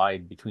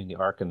collide between the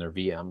ARC and their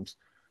VMs.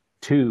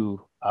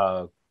 Two,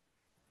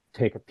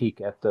 take a peek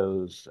at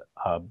those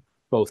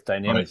both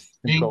dynamic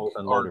controls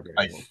and loader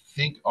variables. I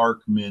think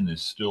ArcMin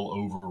is still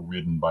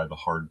overridden by the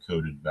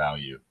hard-coded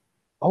value.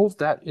 Oh,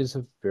 that is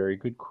a very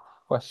good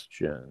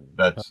question.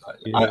 That's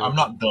I'm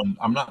not done.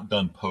 I'm not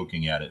done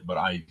poking at it, but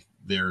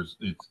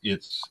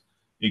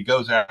it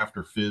goes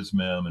after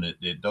FizzMem, and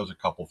it does a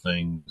couple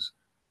things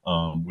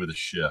with a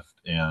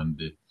shift,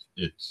 and it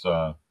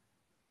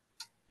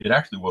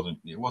actually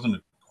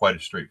wasn't quite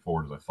as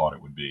straightforward as I thought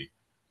it would be.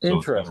 So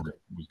it's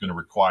going to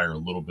require a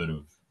little bit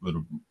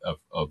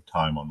of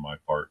time on my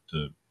part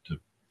to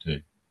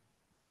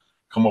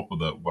come up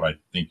with what I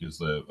think is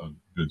a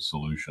good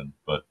solution.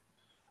 But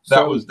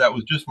that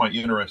was just my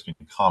interesting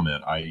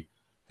comment. I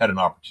had an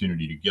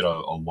opportunity to get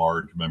a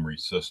large memory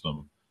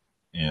system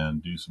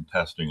and do some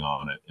testing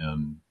on it,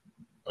 and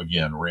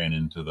again ran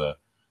into the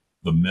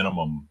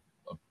minimum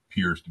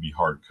appears to be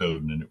hard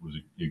code, and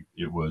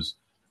it was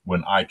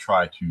when I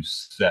try to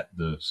set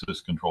the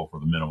syscontrol for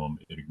the minimum,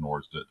 it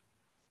ignores it.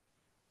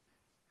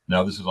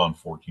 Now this is on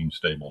 14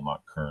 stable,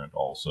 not current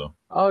also.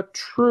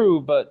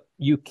 True, but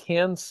you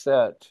can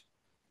set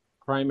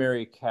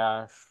primary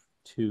cache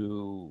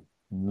to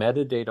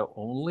metadata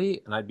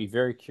only, and I'd be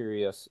very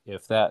curious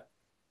if that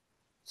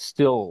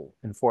still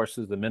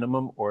enforces the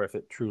minimum or if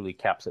it truly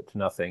caps it to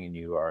nothing and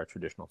you are a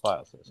traditional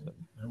file system.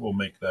 I will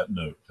make that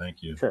note.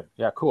 Thank you. Sure.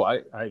 Yeah, cool.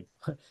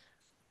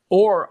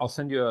 Or I'll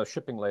send you a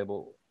shipping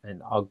label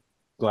and I'll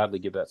gladly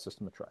give that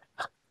system a try.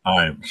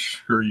 I'm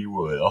sure you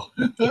will.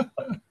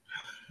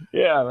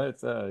 Yeah,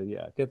 let's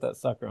get that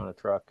sucker on a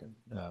truck.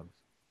 And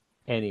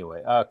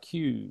anyway,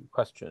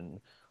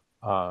 question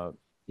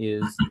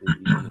is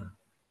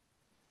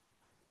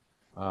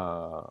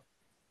the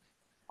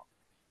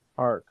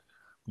ARC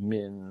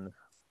min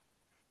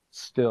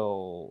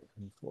still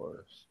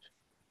enforced?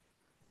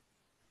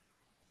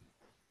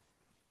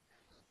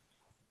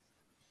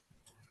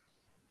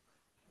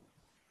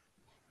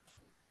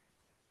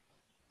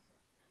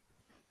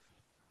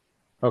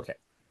 Okay.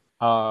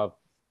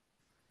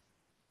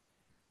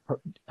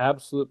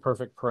 Absolute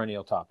perfect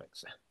perennial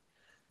topics.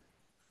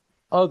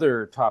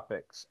 Other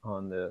topics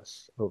on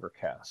this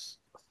Overcast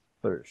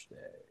Thursday.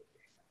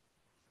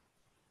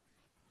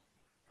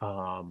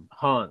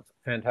 Hans,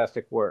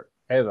 fantastic work.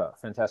 Eva,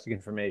 fantastic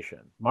information.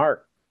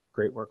 Mark,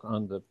 great work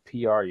on the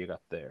PR you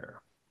got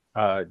there.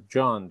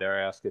 John, dare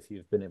I ask if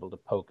you've been able to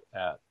poke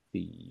at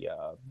the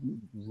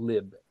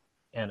libNFS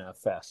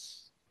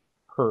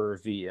per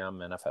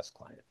VM NFS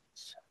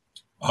clients?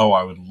 Oh,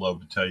 I would love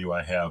to tell you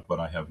I have, but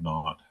I have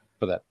not.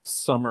 For that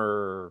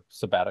summer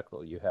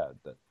sabbatical you had,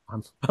 that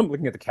I'm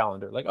looking at the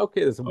calendar like,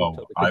 okay, there's a week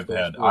till I've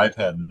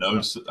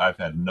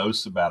had no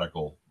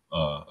sabbatical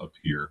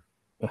appear.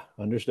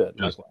 Understood.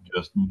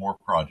 Just more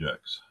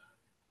projects.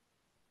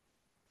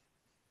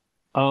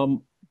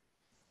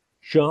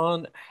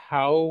 John,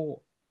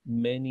 how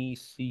many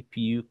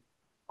CPU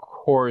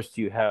cores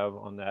do you have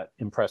on that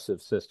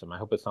impressive system? I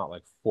hope it's not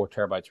like 4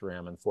 terabytes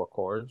RAM and 4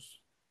 cores.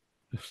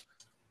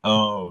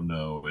 Oh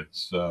no,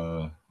 it's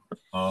I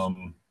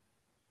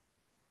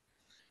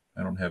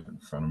don't have it in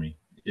front of me.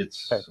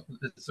 It's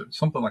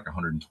something like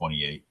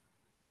 128.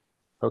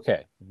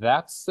 Okay.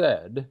 That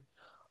said,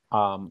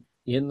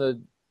 in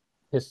the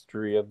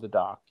history of the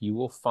doc, you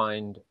will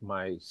find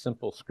my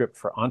simple script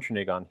for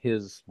Entrenig on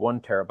his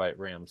 1 terabyte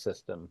RAM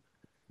system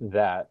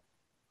that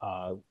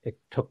it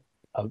took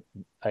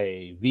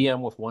a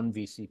VM with one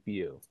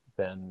vCPU,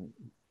 then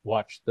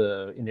watched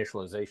the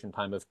initialization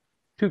time of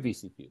two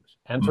vCPUs,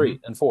 and three,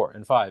 and four,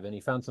 and five. And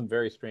he found some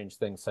very strange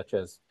things, such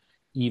as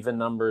even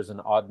numbers and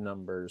odd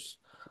numbers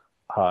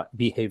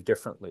behave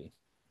differently.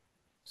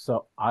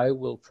 So I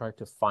will try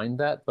to find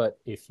that. But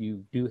if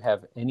you do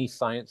have any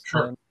science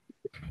time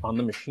on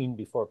the machine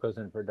before it goes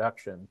into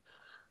production,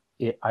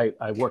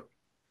 I work,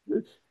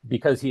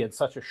 because he had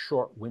such a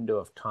short window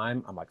of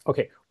time. I'm like,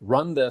 okay,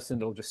 run this,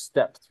 and it'll just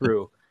step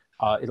through.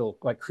 It'll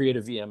like create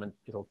a VM and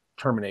it'll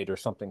terminate or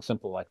something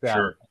simple like that.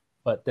 Sure.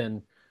 But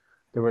then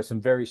there was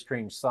some very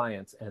strange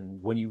science,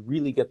 and when you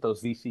really get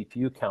those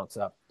vCPU counts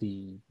up,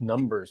 the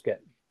numbers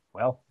get,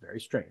 well,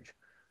 very strange.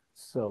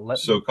 So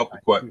a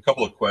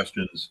couple of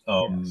questions.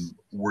 Yes.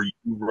 Were you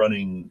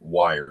running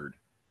wired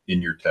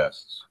in your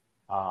tests?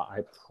 I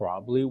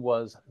probably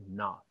was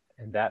not,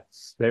 and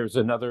there's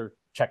another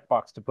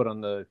checkbox to put on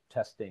the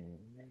testing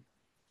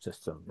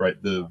system. Right.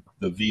 The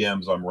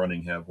VMs I'm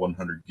running have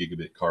 100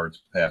 gigabit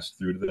cards passed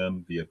through to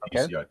them via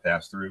PCI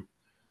pass through,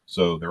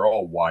 so they're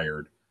all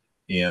wired.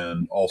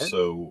 And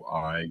also,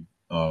 I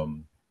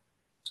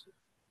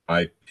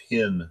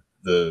pin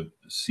the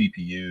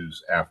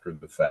CPUs after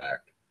the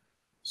fact.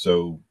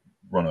 So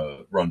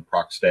run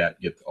procstat,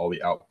 get all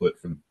the output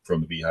from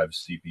the bhyve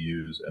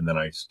CPUs, and then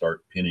I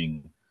start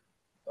pinning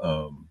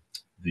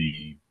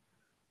the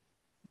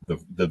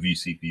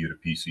vCPU to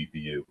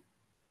pCPU.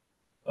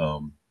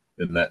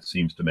 And that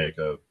seems to make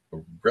a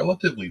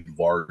relatively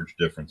large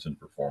difference in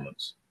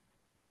performance.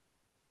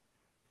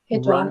 Hey,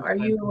 John, are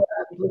you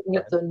looking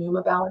at the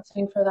NUMA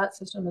balancing for that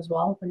system as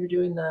well when you're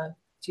doing the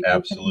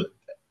CPU?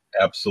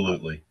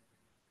 Absolutely.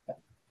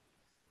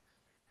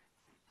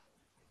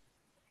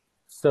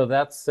 So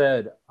that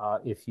said,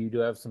 if you do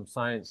have some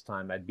science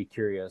time, I'd be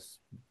curious,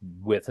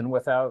 with and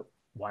without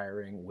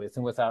wiring, with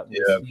and without.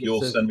 Yeah, if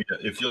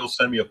you'll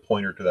send me a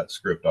pointer to that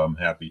script, I'm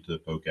happy to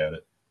poke at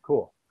it.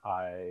 Cool.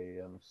 I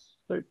am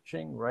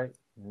searching right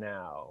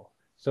now.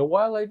 So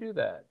while I do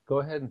that, go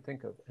ahead and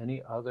think of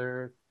any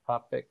other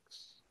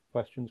topics,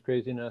 questions,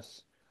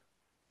 craziness.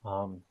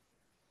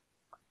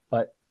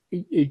 But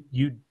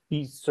you'd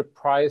be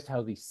surprised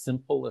how the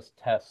simplest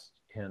test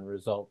can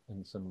result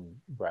in some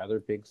rather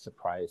big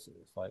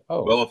surprises. Like,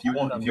 oh, well,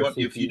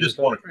 if you just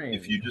want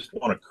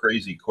a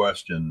crazy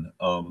question,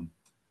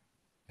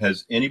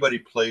 has anybody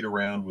played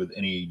around with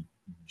any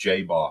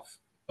JBoF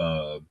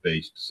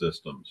based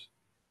systems?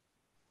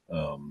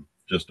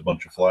 Just a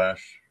bunch of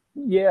flash?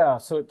 Yeah,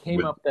 so it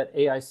came up that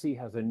AIC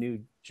has a new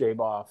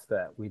JBoF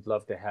that we'd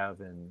love to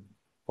have in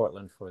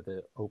Portland for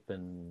the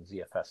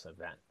OpenZFS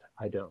event.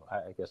 I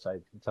guess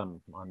it's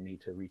on me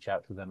to reach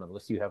out to them,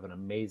 unless you have an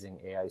amazing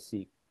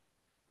AIC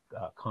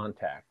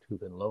contact who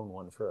can loan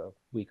one for a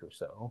week or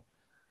so.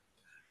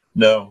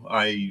 No,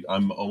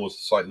 I'm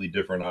almost slightly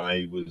different.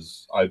 I've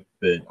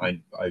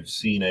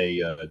seen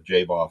a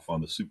JBoF on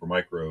the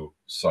Supermicro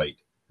site,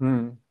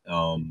 and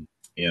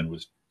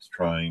was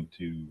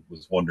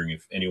wondering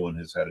if anyone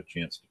has had a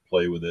chance to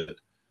play with it.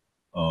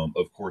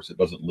 Of course, it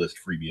doesn't list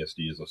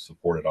FreeBSD as a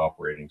supported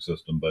operating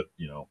system, but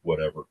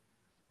whatever.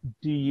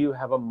 Do you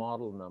have a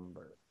model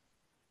number?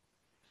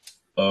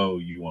 Oh,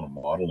 you want a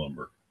model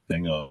number?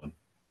 Hang on.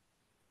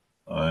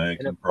 I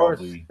can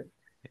probably.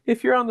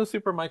 If you're on the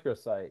Supermicro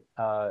site,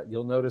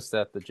 you'll notice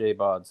that the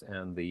JBODs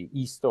and the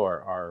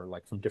eStore are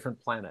like from different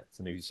planets.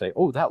 And if you say,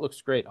 "Oh, that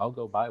looks great, I'll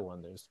go buy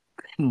one," there's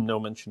no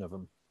mention of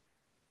them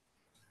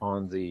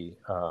on the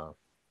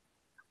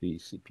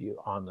CPU,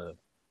 on the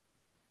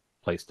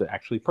place to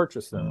actually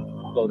purchase them,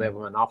 although they have a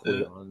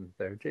monopoly on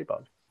their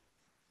JBOD.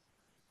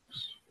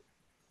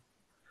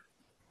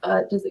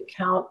 Does it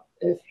count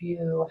if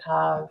you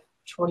have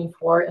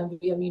 24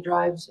 NVMe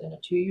drives in a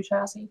 2U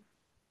chassis?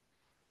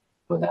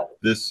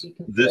 This is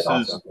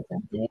the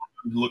one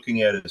I'm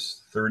looking at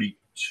is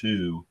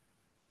 32,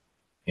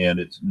 and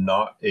it's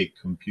not a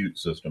compute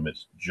system.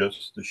 It's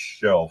just the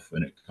shelf,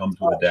 and it comes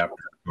with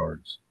adapter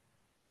cards.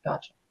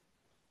 Gotcha.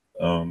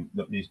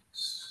 Let me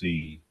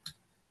see.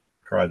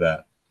 Try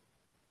that.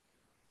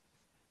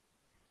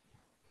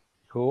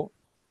 Cool.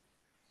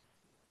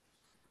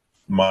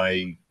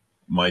 My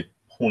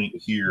point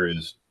here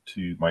is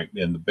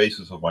and the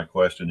basis of my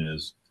question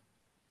is,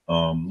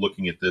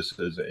 looking at this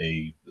as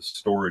a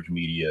storage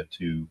media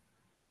to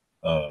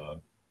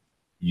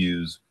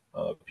use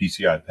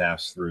PCI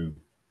pass through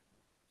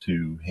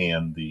to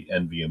hand the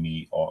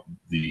NVMe off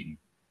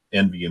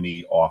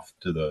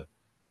to the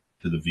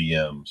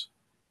VMs.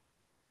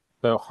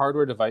 So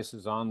hardware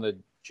devices on the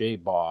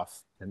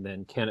JBoF, and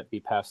then can it be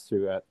passed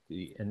through at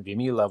the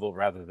NVMe level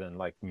rather than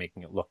like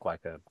making it look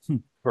like a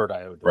bird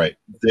eye? Right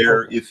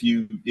there, if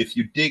you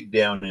dig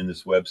down in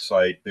this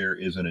website, there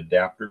is an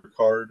adapter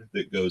card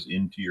that goes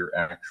into your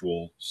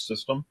actual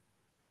system,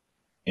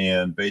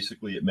 and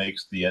basically it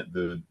makes the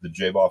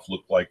JBoF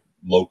look like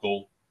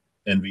local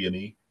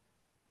NVMe.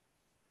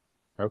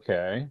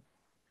 Okay.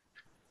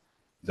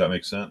 Does that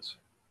make sense?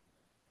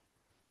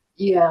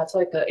 Yeah, it's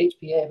like a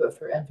HPA, but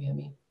for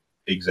NVMe.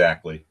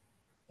 Exactly.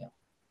 Yeah.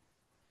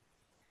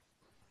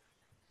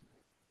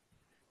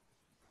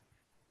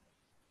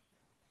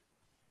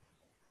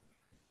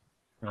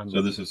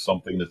 So this is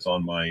something that's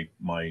on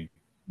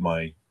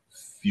my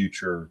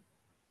future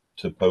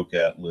to poke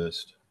at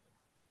list.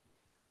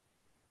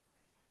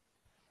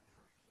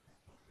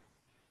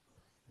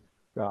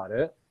 Got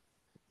it.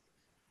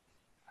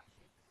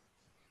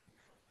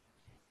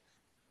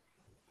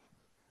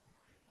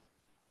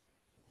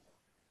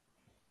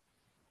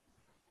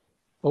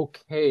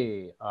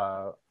 Okay,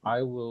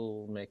 I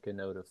will make a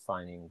note of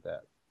finding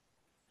that.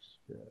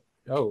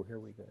 Oh, here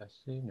we go. I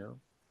see. No.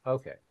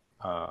 Okay.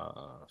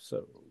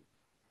 So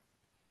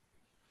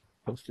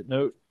post-it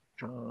note,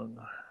 John.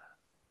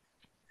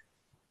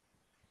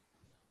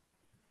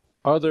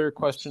 Other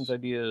questions,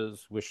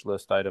 ideas, wish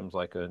list items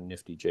like a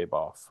nifty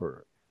JBoF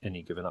for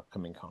any given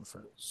upcoming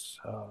conference.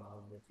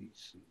 Let me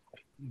see.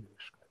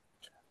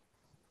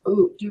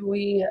 Oh, do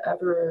we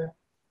ever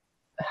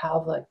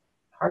have like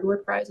hardware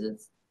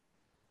prizes?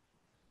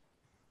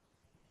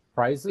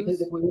 Because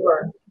Prizes? if we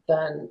were,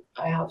 then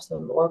I have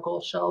some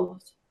Oracle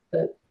shelves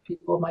that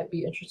people might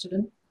be interested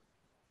in.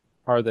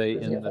 Are they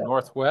For in the ZFS.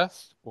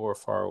 Northwest or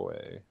far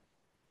away?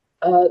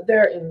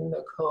 They're in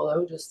the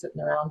colo, just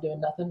sitting around doing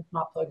nothing,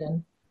 not plugged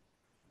in.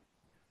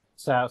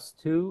 SAS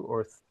 2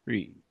 or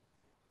 3?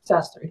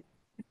 SAS 3.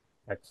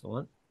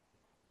 Excellent.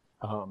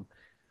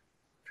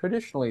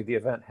 Traditionally, the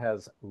event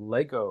has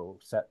Lego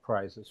set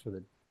prizes for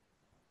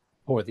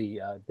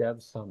the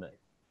Dev Summit.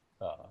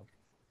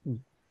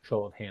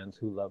 Show of hands,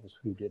 who loves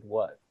who did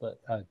what. But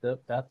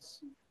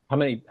that's how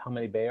many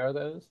bay are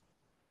those?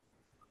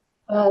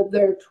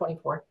 They're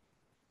 24.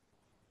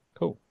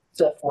 Cool.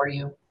 So for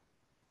you.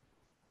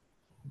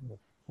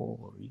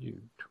 For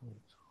you.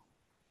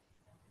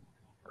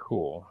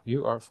 Cool.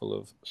 You are full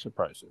of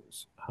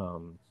surprises.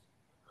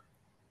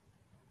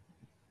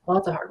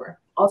 Lots of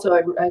hardware. Also,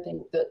 I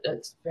think that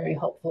it's very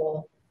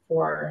helpful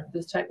for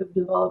this type of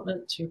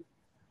development to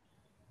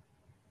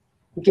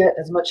get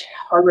as much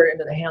hardware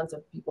into the hands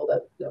of people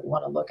that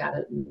want to look at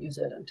it and use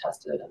it and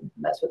test it and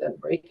mess with it and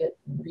break it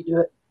and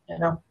redo it, you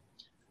know.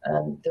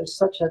 And there's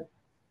such a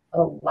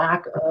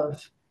lack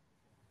of,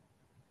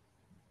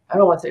 I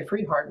don't want to say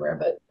free hardware,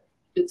 but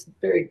it's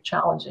very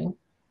challenging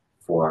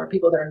for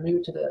people that are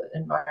new to the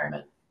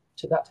environment,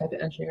 to that type of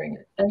engineering,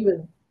 and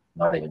even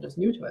not even just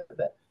new to it,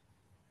 but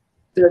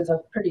there's a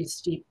pretty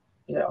steep,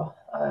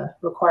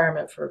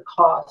 requirement for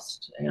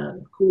cost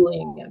and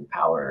cooling and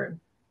power and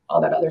all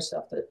that other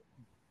stuff that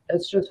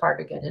it's just hard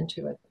to get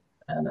into it.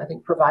 And I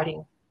think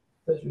providing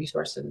those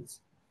resources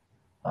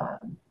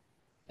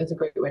is a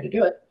great way to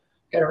do it.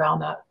 Get around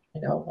that,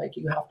 like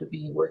you have to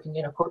be working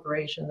in a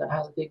corporation that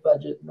has a big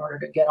budget in order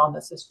to get on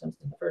the systems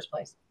in the first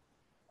place.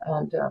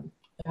 And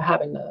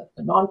having the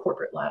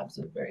non-corporate labs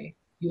is very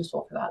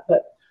useful for that.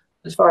 But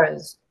as far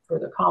as for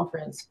the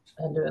conference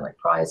and doing like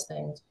prize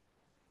things,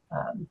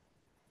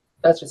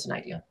 that's just an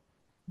idea.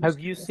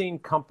 Have you seen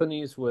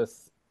companies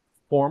with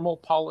formal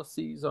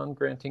policies on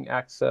granting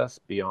access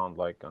beyond,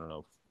 like, I don't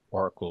know,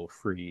 Oracle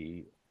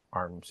free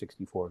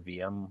ARM64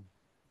 VM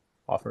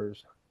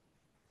offers?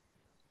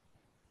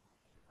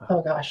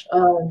 Oh gosh.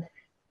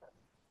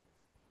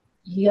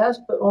 Yes,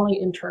 but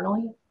only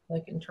internally,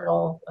 like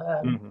internal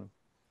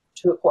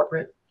to a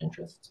corporate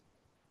interest.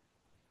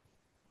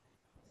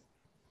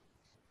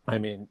 I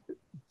mean,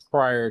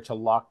 prior to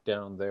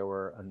lockdown, there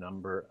were a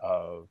number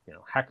of,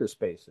 hacker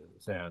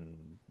spaces and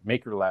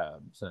maker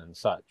labs and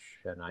such.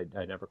 And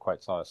I never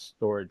quite saw a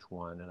storage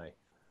one. And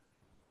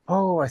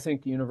I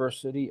think the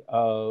University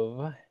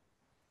of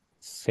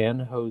San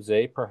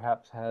Jose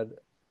perhaps had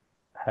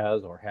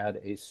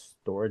a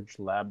storage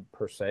lab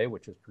per se,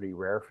 which is pretty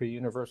rare for a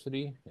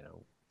university.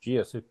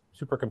 A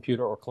supercomputer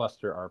or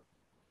cluster are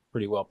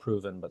pretty well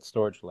proven, but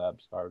storage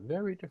labs are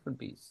very different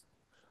beasts.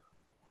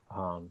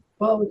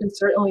 Well, we can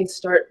certainly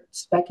start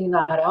speccing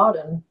that out,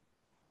 and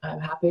I'm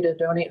happy to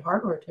donate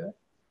hardware to it.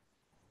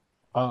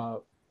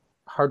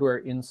 Hardware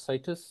in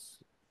situs,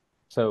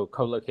 so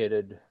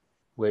co-located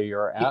where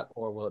you're at,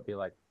 or will it be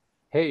like,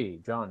 hey,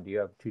 John, do you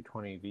have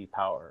 220V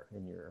power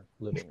in your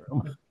living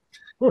room?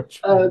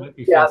 Which might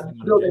be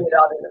building it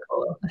out in the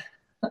colo.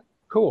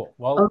 Cool.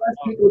 Well, unless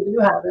people do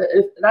have it,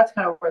 if that's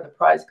kind of where the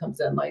prize comes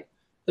in. Like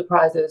the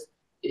prize is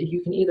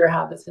you can either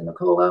have this in the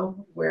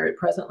colo where it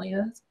presently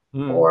is,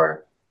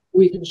 or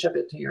we can ship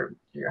it to your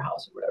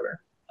house or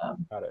whatever.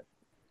 Got it.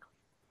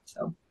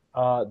 So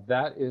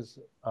that is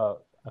a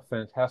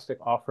fantastic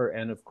offer,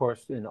 and of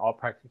course, in all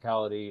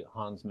practicality,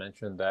 Hans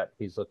mentioned that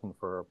he's looking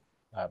for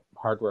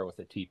hardware with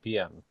a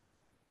TPM,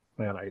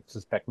 and I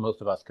suspect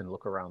most of us can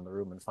look around the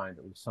room and find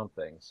at least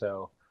something.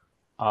 So,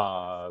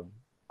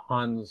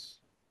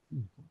 Hans,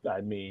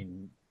 I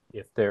mean,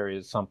 if there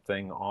is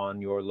something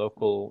on your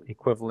local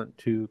equivalent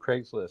to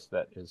Craigslist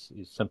that is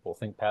simple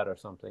ThinkPad or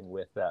something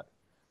with that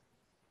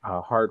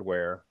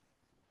hardware,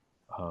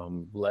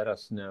 let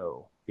us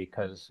know,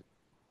 because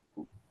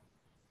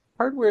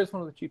hardware is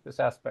one of the cheapest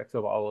aspects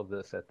of all of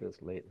this at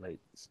this late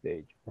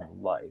stage of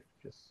life,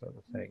 just sort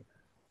of thing.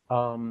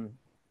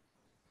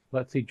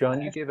 Let's see,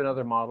 John, you gave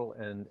another model,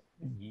 and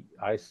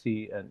I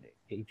see an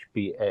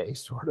HBA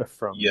sort of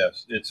from.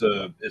 Yes, it's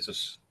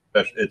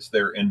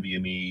their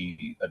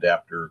NVMe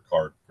adapter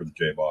card for the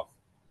JBoF.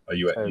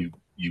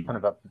 you kind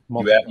of a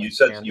you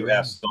said you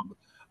asked something.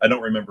 I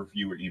don't remember if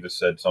you or Eva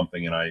said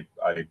something, and I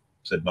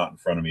said not in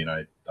front of me, and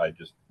I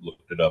just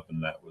looked it up,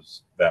 and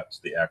that's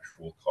the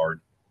actual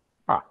card.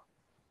 Ah,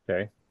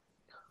 okay.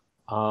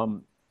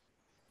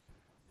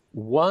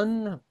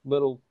 One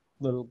little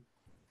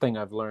thing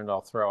I've learned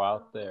I'll throw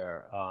out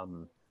there.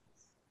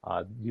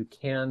 You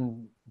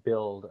can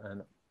build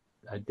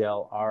a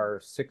Dell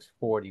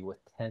R640 with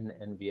 10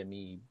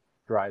 NVMe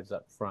drives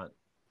up front,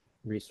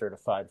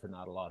 recertified for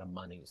not a lot of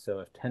money. So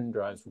if 10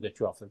 drives will get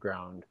you off the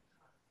ground,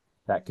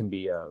 that can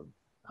be a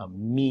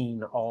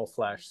mean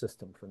all-flash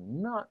system for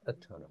not a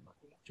ton of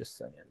money, just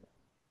saying.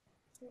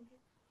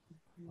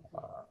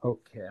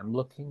 Okay, I'm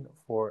looking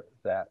for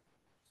that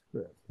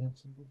script.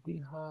 Ansible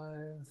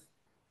bhyve.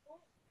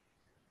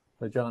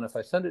 But John, if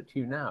I send it to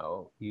you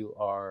now, you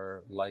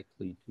are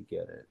likely to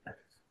get it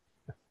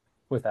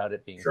without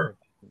it being sure.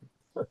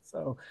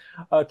 So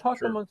talk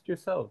Sure. amongst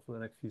yourselves for the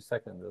next few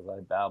seconds as I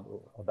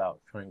babble about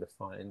trying to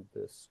find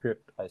the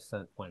script I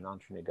sent when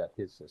Anthony got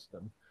his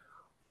system.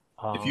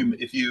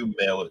 If you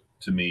mail it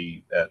to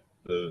me at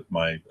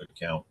my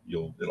account,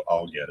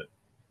 I'll get it.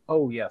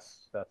 Oh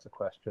yes, that's a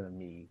question of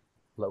me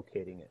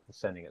locating it and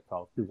sending it. So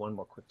I'll do one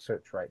more quick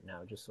search right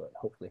now, just so it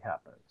hopefully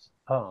happens.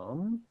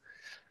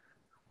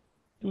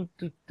 Okay,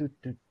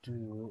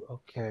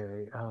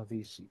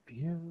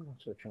 vCPU. I'm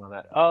searching on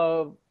that.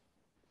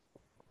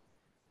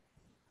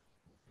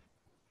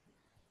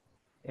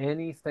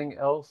 Anything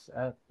else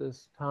at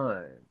this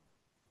time?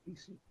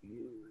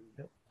 vCPU.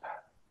 Nope.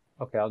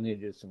 Okay, I'll need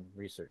to do some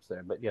research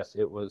there, but yes,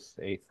 it was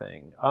a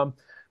thing.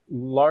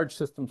 Large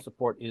system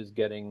support is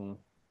getting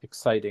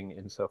exciting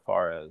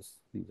insofar as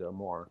these are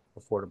more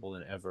affordable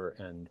than ever,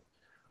 and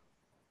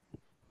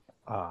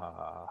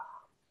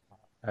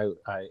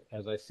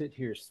as I sit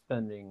here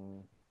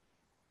spending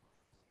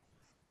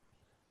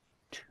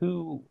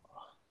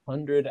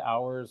 200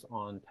 hours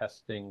on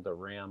testing the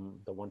RAM,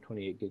 the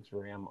 128 gigs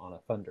RAM on a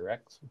Thunder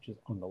X, which is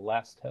on the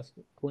last test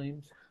it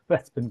claims.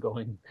 That's been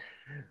going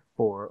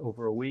for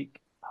over a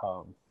week.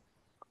 So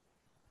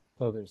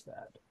there's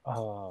that.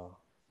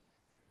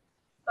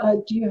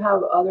 Do you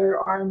have other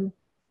ARM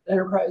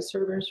enterprise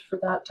servers for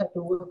that type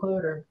of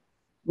workload, or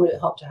would it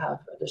help to have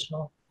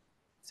additional?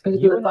 Because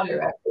the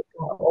Thunder X is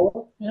kind of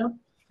old, you know?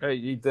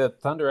 The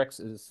Thunder X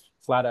is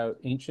flat out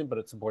ancient, but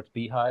it supports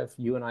bhyve.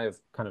 You and I have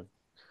kind of,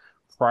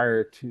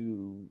 prior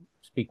to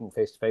speaking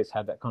face to face,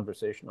 had that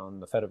conversation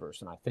on the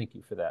Fediverse, and I thank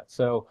you for that.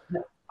 So,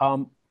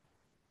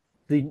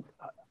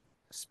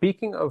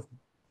 speaking of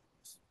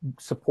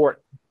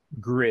support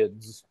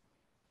grids,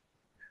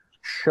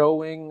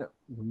 showing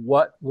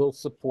what will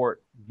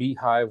support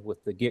bhyve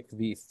with the GIC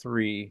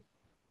v3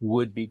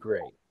 would be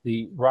great.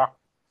 The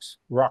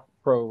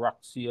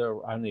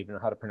Roxia, I don't even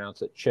know how to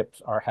pronounce it,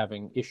 chips are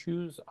having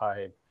issues.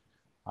 I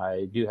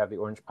do have the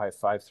Orange Pi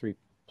 5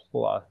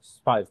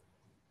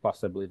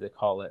 Plus, I believe they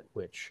call it,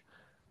 which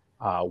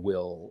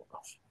will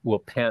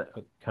kind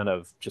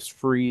of just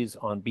freeze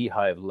on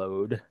bhyve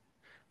load.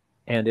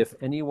 And if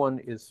anyone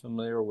is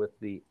familiar with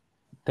the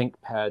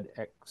ThinkPad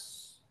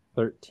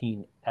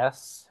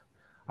X13S,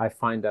 I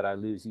find that I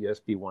lose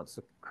USB once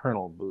the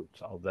kernel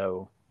boots,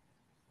 although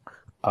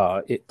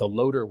the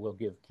loader will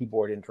give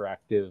keyboard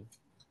interactive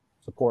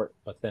support,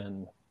 but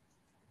then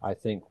I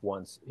think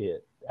once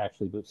it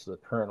actually boots to the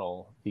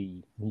kernel,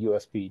 the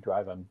USB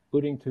drive I'm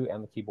booting to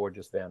and the keyboard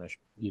just vanish,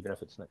 even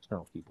if it's an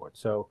external keyboard.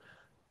 So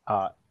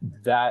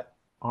that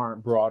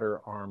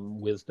broader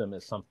ARM wisdom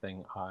is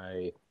something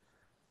I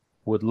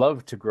would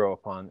love to grow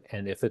upon.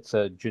 And if it's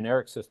a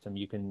generic system,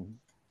 you can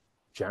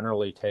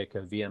generally take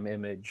a VM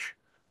image,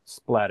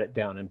 splat it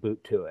down, and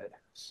boot to it.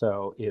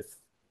 So if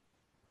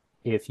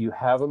you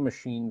have a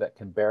machine that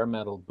can bare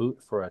metal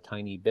boot for a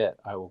tiny bit,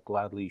 I will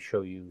gladly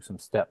show you some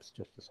steps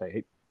just to say,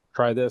 hey,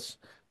 try this.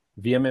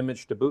 VM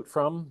image to boot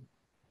from,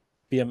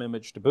 VM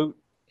image to boot,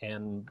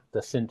 and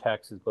the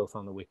syntax is both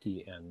on the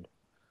wiki and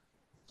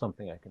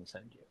something I can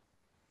send you.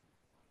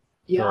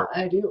 Yeah,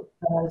 I do.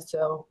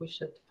 So we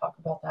should talk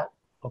about that.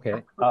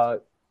 Okay.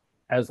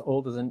 As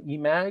old as an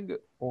eMag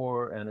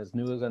and as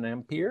new as an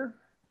Ampere?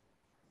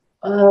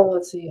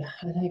 Let's see.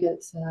 I think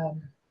it's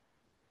from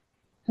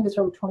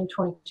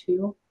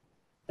 2022.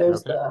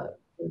 There's the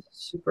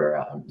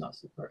super, not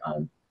super,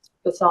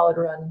 the solid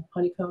run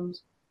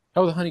honeycombs.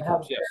 Oh, the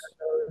honeycombs, yes.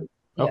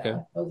 Yeah, okay.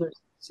 Those are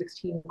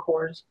 16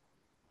 cores.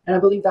 And I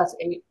believe that's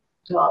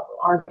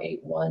ARM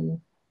 8.1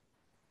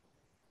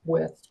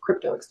 with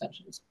crypto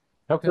extensions.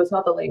 Okay. So it's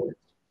not the latest,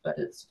 but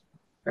it's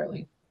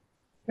fairly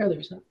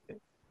recent.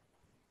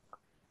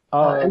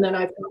 And then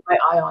I've got my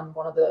eye on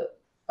one of the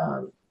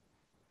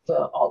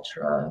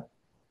Ultra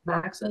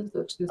Maxes,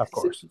 the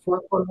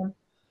 264 core one.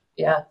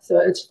 Yeah, so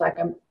it's like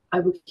I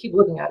would keep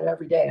looking at it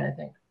every day, and I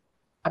think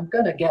I'm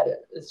gonna get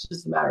it. It's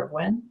just a matter of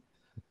when.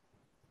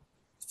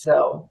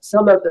 So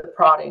some of the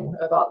prodding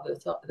about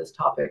this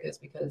topic is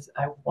because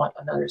I want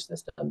another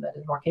system that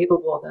is more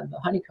capable than the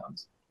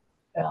honeycombs.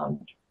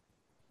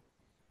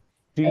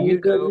 Do you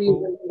good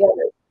reason to get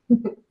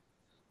it.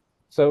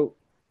 So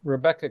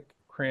Rebecca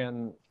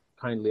Cran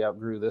kindly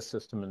outgrew this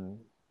system and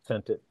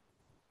sent it.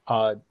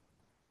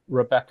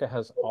 Rebecca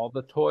has all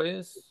the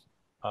toys,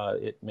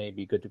 it may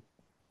be good to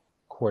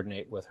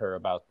coordinate with her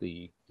about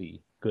the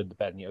good, the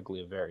bad, and the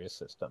ugly of various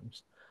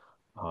systems.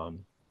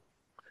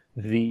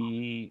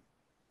 The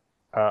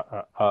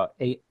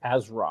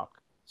ASRock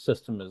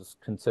system is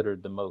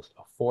considered the most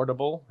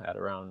affordable at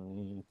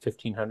around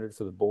 1,500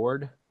 for the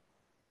board.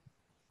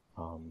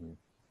 And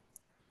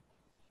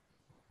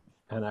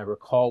I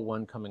recall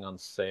one coming on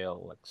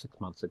sale like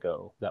 6 months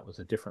ago. That was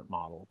a different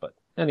model, but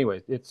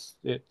anyway, it's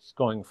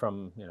going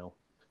from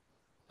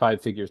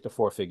 5 figures to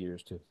 4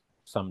 figures to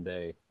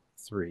someday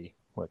 3,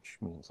 which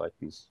means like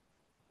these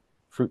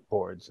fruit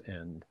boards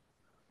and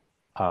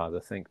the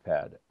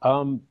ThinkPad.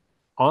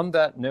 On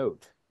that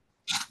note,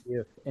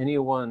 if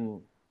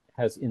anyone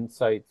has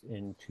insights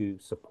into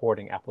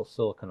supporting Apple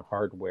Silicon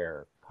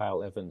hardware,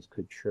 Kyle Evans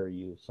could sure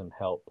use some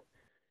help.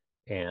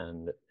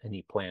 And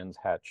any plans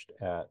hatched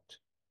at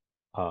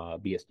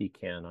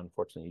BSD-CAN,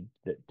 unfortunately,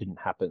 that didn't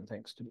happen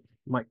thanks to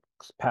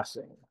Mike's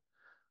passing.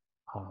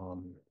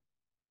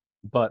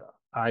 But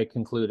I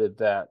concluded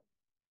that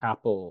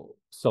Apple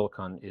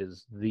Silicon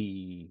is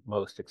the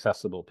most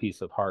accessible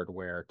piece of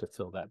hardware to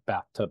fill that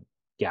bathtub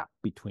gap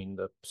between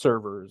the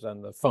servers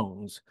and the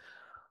phones.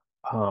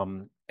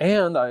 And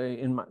I,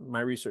 in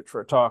my research for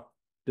a talk,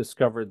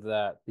 discovered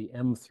that the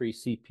M3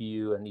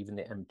 CPU and even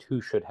the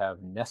M2 should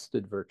have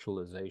nested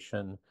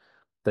virtualization.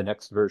 The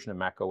next version of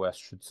macOS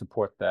should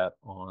support that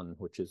on,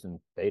 which is in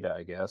beta,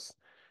 I guess,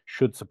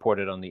 should support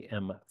it on the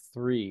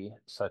M3,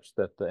 such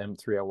that the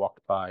M3 I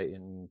walked by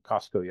in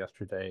Costco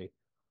yesterday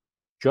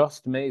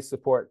just may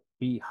support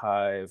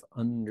bhyve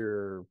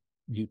under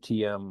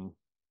UTM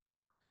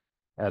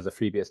as a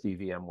FreeBSD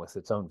VM with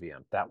its own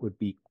VM. That would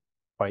be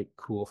quite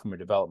cool from a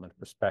development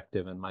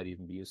perspective and might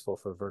even be useful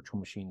for virtual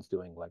machines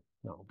doing like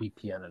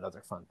VPN and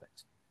other fun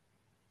things.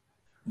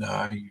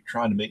 Nah, you're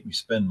trying to make me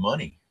spend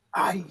money.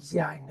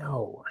 Yeah, I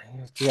know.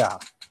 Yeah,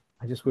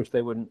 I just wish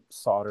they wouldn't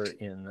solder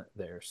in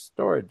their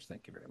storage.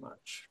 Thank you very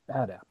much.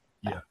 Bad app.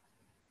 Yeah.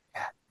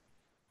 Bad.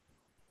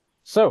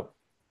 So,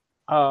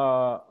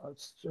 a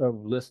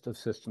list of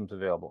systems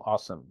available.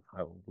 Awesome.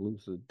 I will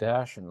lose the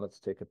dash and let's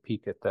take a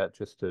peek at that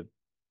just to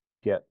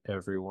get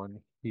everyone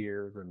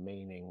here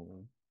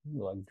remaining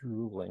like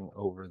drooling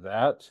over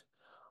that.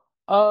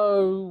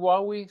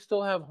 While we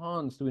still have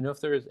Hans, do we know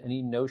if there is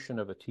any notion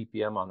of a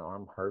TPM on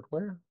ARM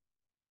hardware?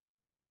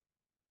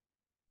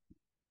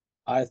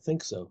 I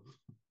think so.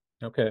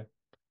 Okay.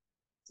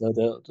 So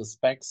the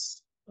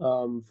specs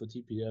for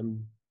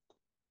TPM,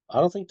 I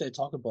don't think they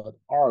talk about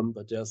ARM,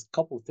 but there's a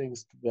couple of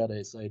things where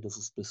they say this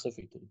is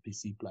specific to the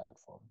PC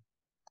platform.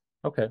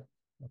 Okay.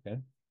 Okay.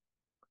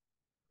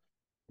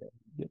 There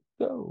you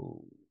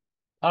go.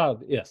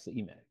 Yes, the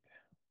EMAG.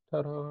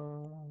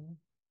 Ta-da.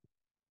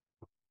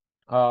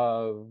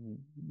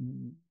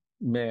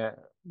 May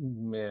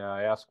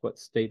I ask what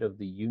state of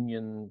the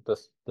union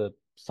the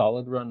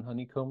solid run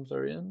honeycombs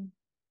are in?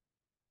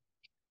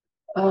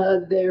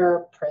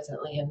 They're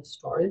presently in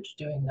storage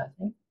doing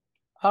nothing.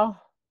 Oh,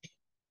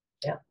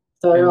 Yeah.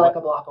 So they're And like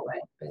what- a block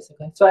away,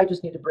 basically. So I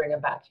just need to bring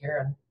them back here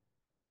and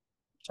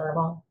turn them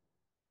on.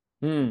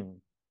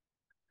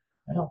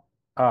 I know.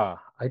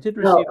 I did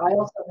No, receive. I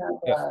also have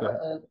Yes, go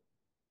ahead. a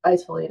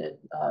isolated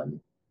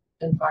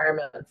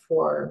environment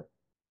for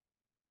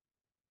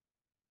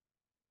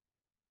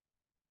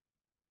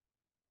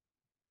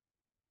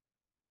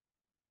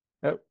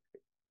Oh,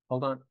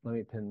 hold on. Let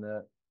me pin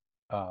that.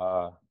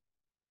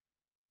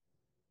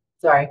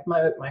 sorry,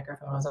 my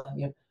microphone was on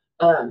mute.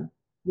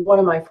 One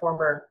of my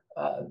former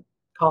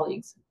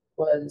colleagues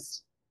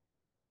was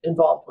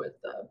involved with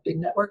Big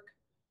Network,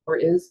 or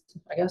is,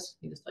 I guess,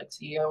 he's like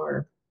CEO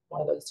or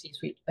one of those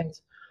C-suite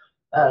things.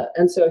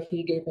 And so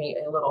he gave me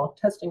a little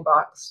testing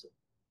box,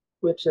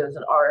 which is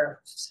an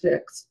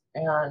R6,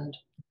 and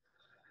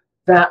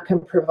that can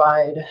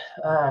provide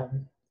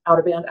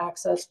out-of-band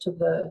access to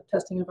the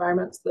testing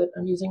environments that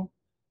I'm using.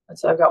 And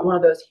so I've got one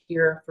of those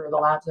here for the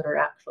labs that are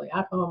actually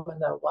at home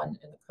and the one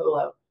in the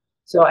colo.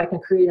 So I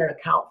can create an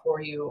account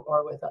for you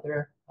or with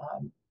other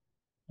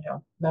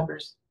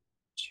members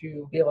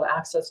to be able to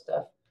access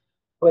stuff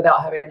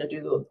without having to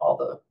do all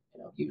the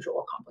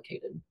usual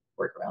complicated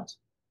workarounds.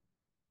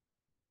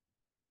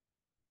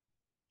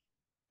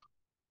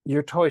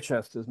 Your toy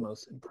chest is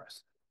most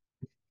impressive.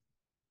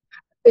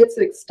 It's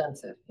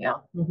extensive, yeah.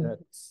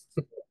 That's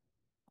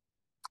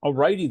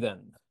alrighty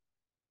then.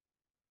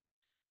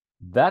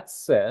 That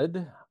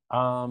said,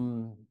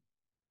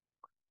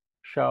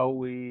 shall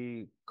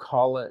we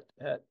call it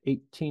at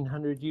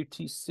 1800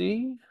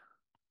 UTC?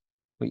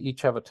 We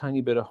each have a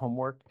tiny bit of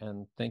homework,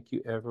 and thank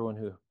you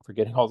everyone for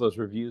getting all those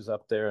reviews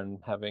up there and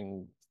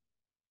having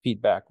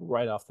feedback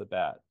right off the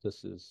bat.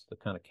 This is the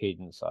kind of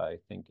cadence I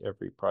think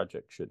every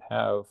project should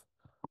have.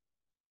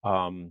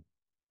 And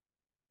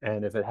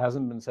if it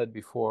hasn't been said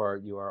before,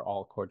 you are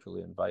all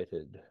cordially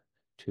invited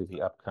to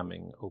the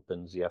upcoming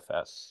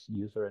OpenZFS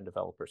User and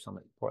Developer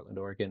Summit in Portland,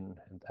 Oregon,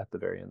 at the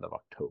very end of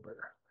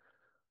October.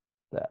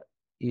 That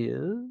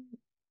is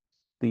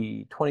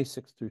the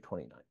 26th through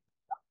 29th.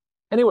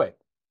 Anyway,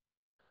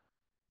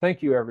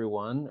 thank you,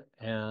 everyone.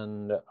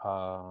 And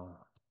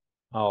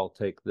I'll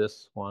take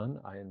this one.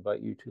 I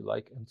invite you to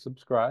like and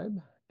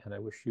subscribe, and I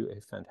wish you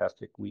a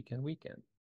fantastic week and weekend.